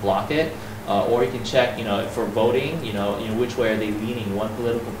you can block it. Or you can check, for voting, which way are they leaning, one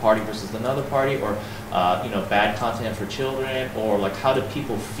political party versus another party, or bad content for children, or like how do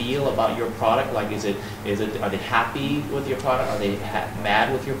people feel about your product? Like, are they happy with your product? Are they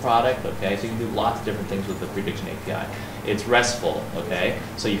mad with your product? Okay, so you can do lots of different things with the prediction API. It's RESTful. Okay,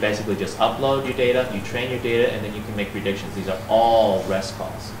 so you basically just upload your data, you train your data, and then you can make predictions. These are all REST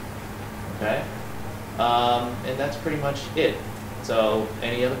calls. Okay, and that's pretty much it. So,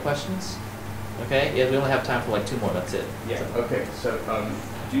 any other questions? Okay, yeah, we only have time for like 2 more, that's it. Yeah, okay, so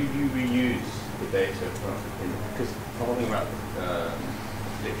do you reuse the data because following about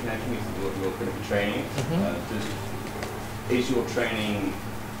prediction engine is what you're going to be training. Is your training,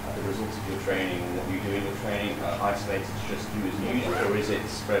 the results of your training, what you do in your training, isolated to just you as a user, or is it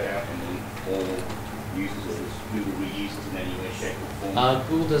spread out and then all users, or does Google reuse it in any way, shape, or form?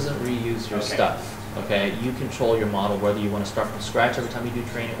 Google doesn't reuse your stuff. Okay, you control your model whether you want to start from scratch every time you do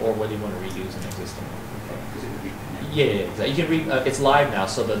training or whether you want to reuse an existing one. Okay. Yeah, exactly. You can it's live now,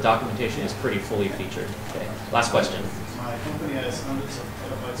 so the documentation is pretty fully featured. Okay. Last question. My company has hundreds of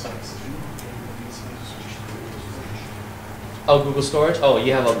terabytes of oxygen. Oh, Google Storage? Oh,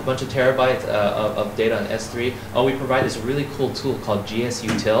 you have a bunch of terabytes of data on S3. Oh, we provide this really cool tool called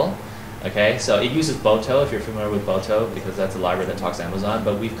GSUtil. Okay, so it uses Boto, if you're familiar with Boto, because that's a library that talks Amazon,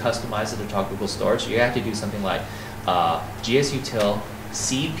 but we've customized it to talk Google Storage. So you have to do something like GSUtil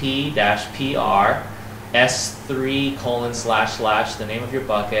CP-PR S3:/ the name of your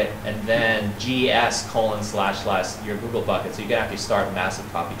bucket, and then GS:/ your Google bucket. So you're gonna have to start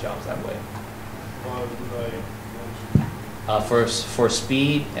massive copy jobs that way. For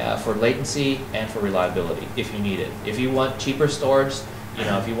speed, for latency, and for reliability, if you need it. If you want cheaper storage, you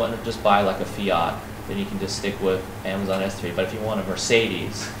know, if you want to just buy like a Fiat, then you can just stick with Amazon S3. But if you want a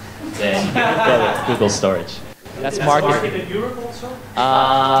Mercedes, then you can go with Google Storage. That's marketing. in Europe also?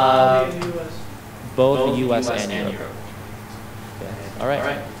 Both Both US US and and Europe. Europe. Okay. All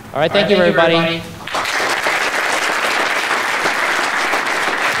right. All right. Thank you, everybody.